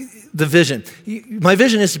 The vision. My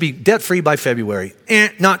vision is to be debt-free by February.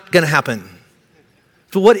 Not going to happen.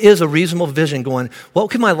 So what is a reasonable vision going, what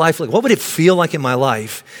could my life look like? What would it feel like in my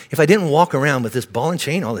life if I didn't walk around with this ball and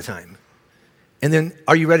chain all the time? And then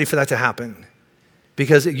are you ready for that to happen?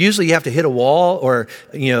 Because usually you have to hit a wall or,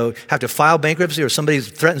 have to file bankruptcy or somebody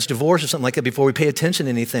threatens divorce or something like that before we pay attention to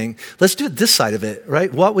anything. Let's do it this side of it,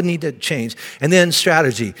 right? What would need to change? And then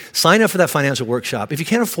strategy. Sign up for that financial workshop. If you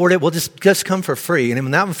can't afford it, we'll just come for free. And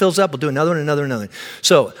when that one fills up, we'll do another one, another.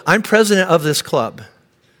 So I'm president of this club,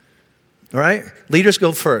 all right? Leaders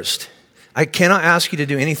go first. I cannot ask you to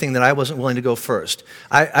do anything that I wasn't willing to go first.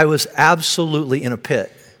 I was absolutely in a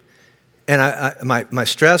pit. And my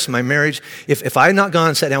stress, my marriage, if I had not gone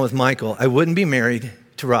and sat down with Michael, I wouldn't be married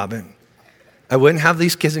to Robin. I wouldn't have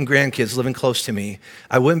these kids and grandkids living close to me.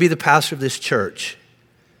 I wouldn't be the pastor of this church.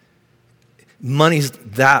 Money's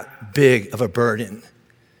that big of a burden.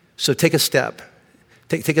 So take a step.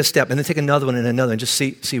 Take a step and then take another one and just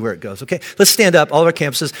see where it goes. Okay, let's stand up, all of our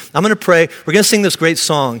campuses. I'm going to pray. We're going to sing this great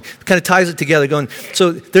song. It kind of ties it together going,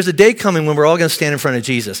 so there's a day coming when we're all going to stand in front of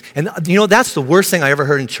Jesus. And that's the worst thing I ever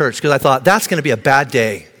heard in church because I thought that's going to be a bad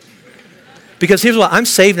day. Because here's what, I'm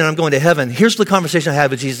saved and I'm going to heaven. Here's the conversation I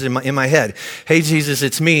had with Jesus in my head. Hey, Jesus,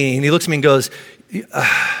 it's me. And he looks at me and goes,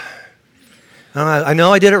 I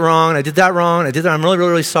know I did it wrong. I did that wrong. I did that. I'm really,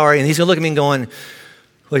 really, really sorry. And he's going to look at me and going,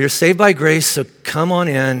 well, you're saved by grace, so come on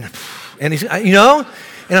in. And he's, and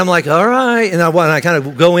I'm like, all right. And I kind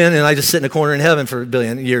of go in and I just sit in a corner in heaven for a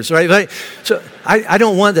billion years, right? So I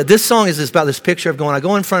don't want that. This song is about this picture of going, I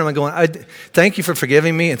go in front of him, going, thank you for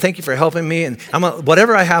forgiving me and thank you for helping me. And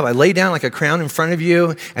whatever I have, I lay down like a crown in front of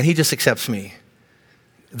you and he just accepts me.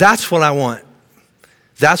 That's what I want.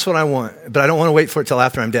 That's what I want. But I don't want to wait for it till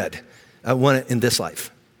after I'm dead. I want it in this life.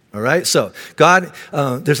 All right? So God,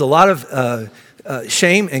 there's a lot of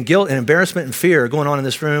shame and guilt and embarrassment and fear going on in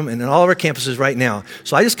this room and in all of our campuses right now.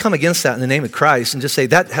 So I just come against that in the name of Christ and just say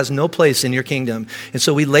that has no place in your kingdom. And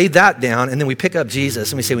so we lay that down and then we pick up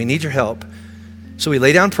Jesus and we say, we need your help. So we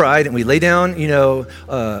lay down pride and we lay down,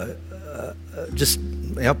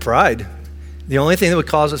 pride. The only thing that would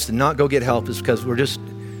cause us to not go get help is because we're just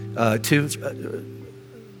too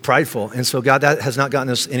prideful. And so God, that has not gotten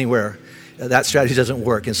us anywhere. That strategy doesn't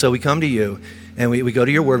work. And so we come to you and we go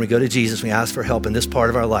to your word, we go to Jesus, we ask for help in this part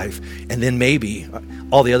of our life. And then maybe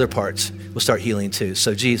all the other parts will start healing too.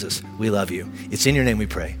 So Jesus, we love you. It's in your name we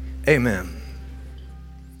pray. Amen.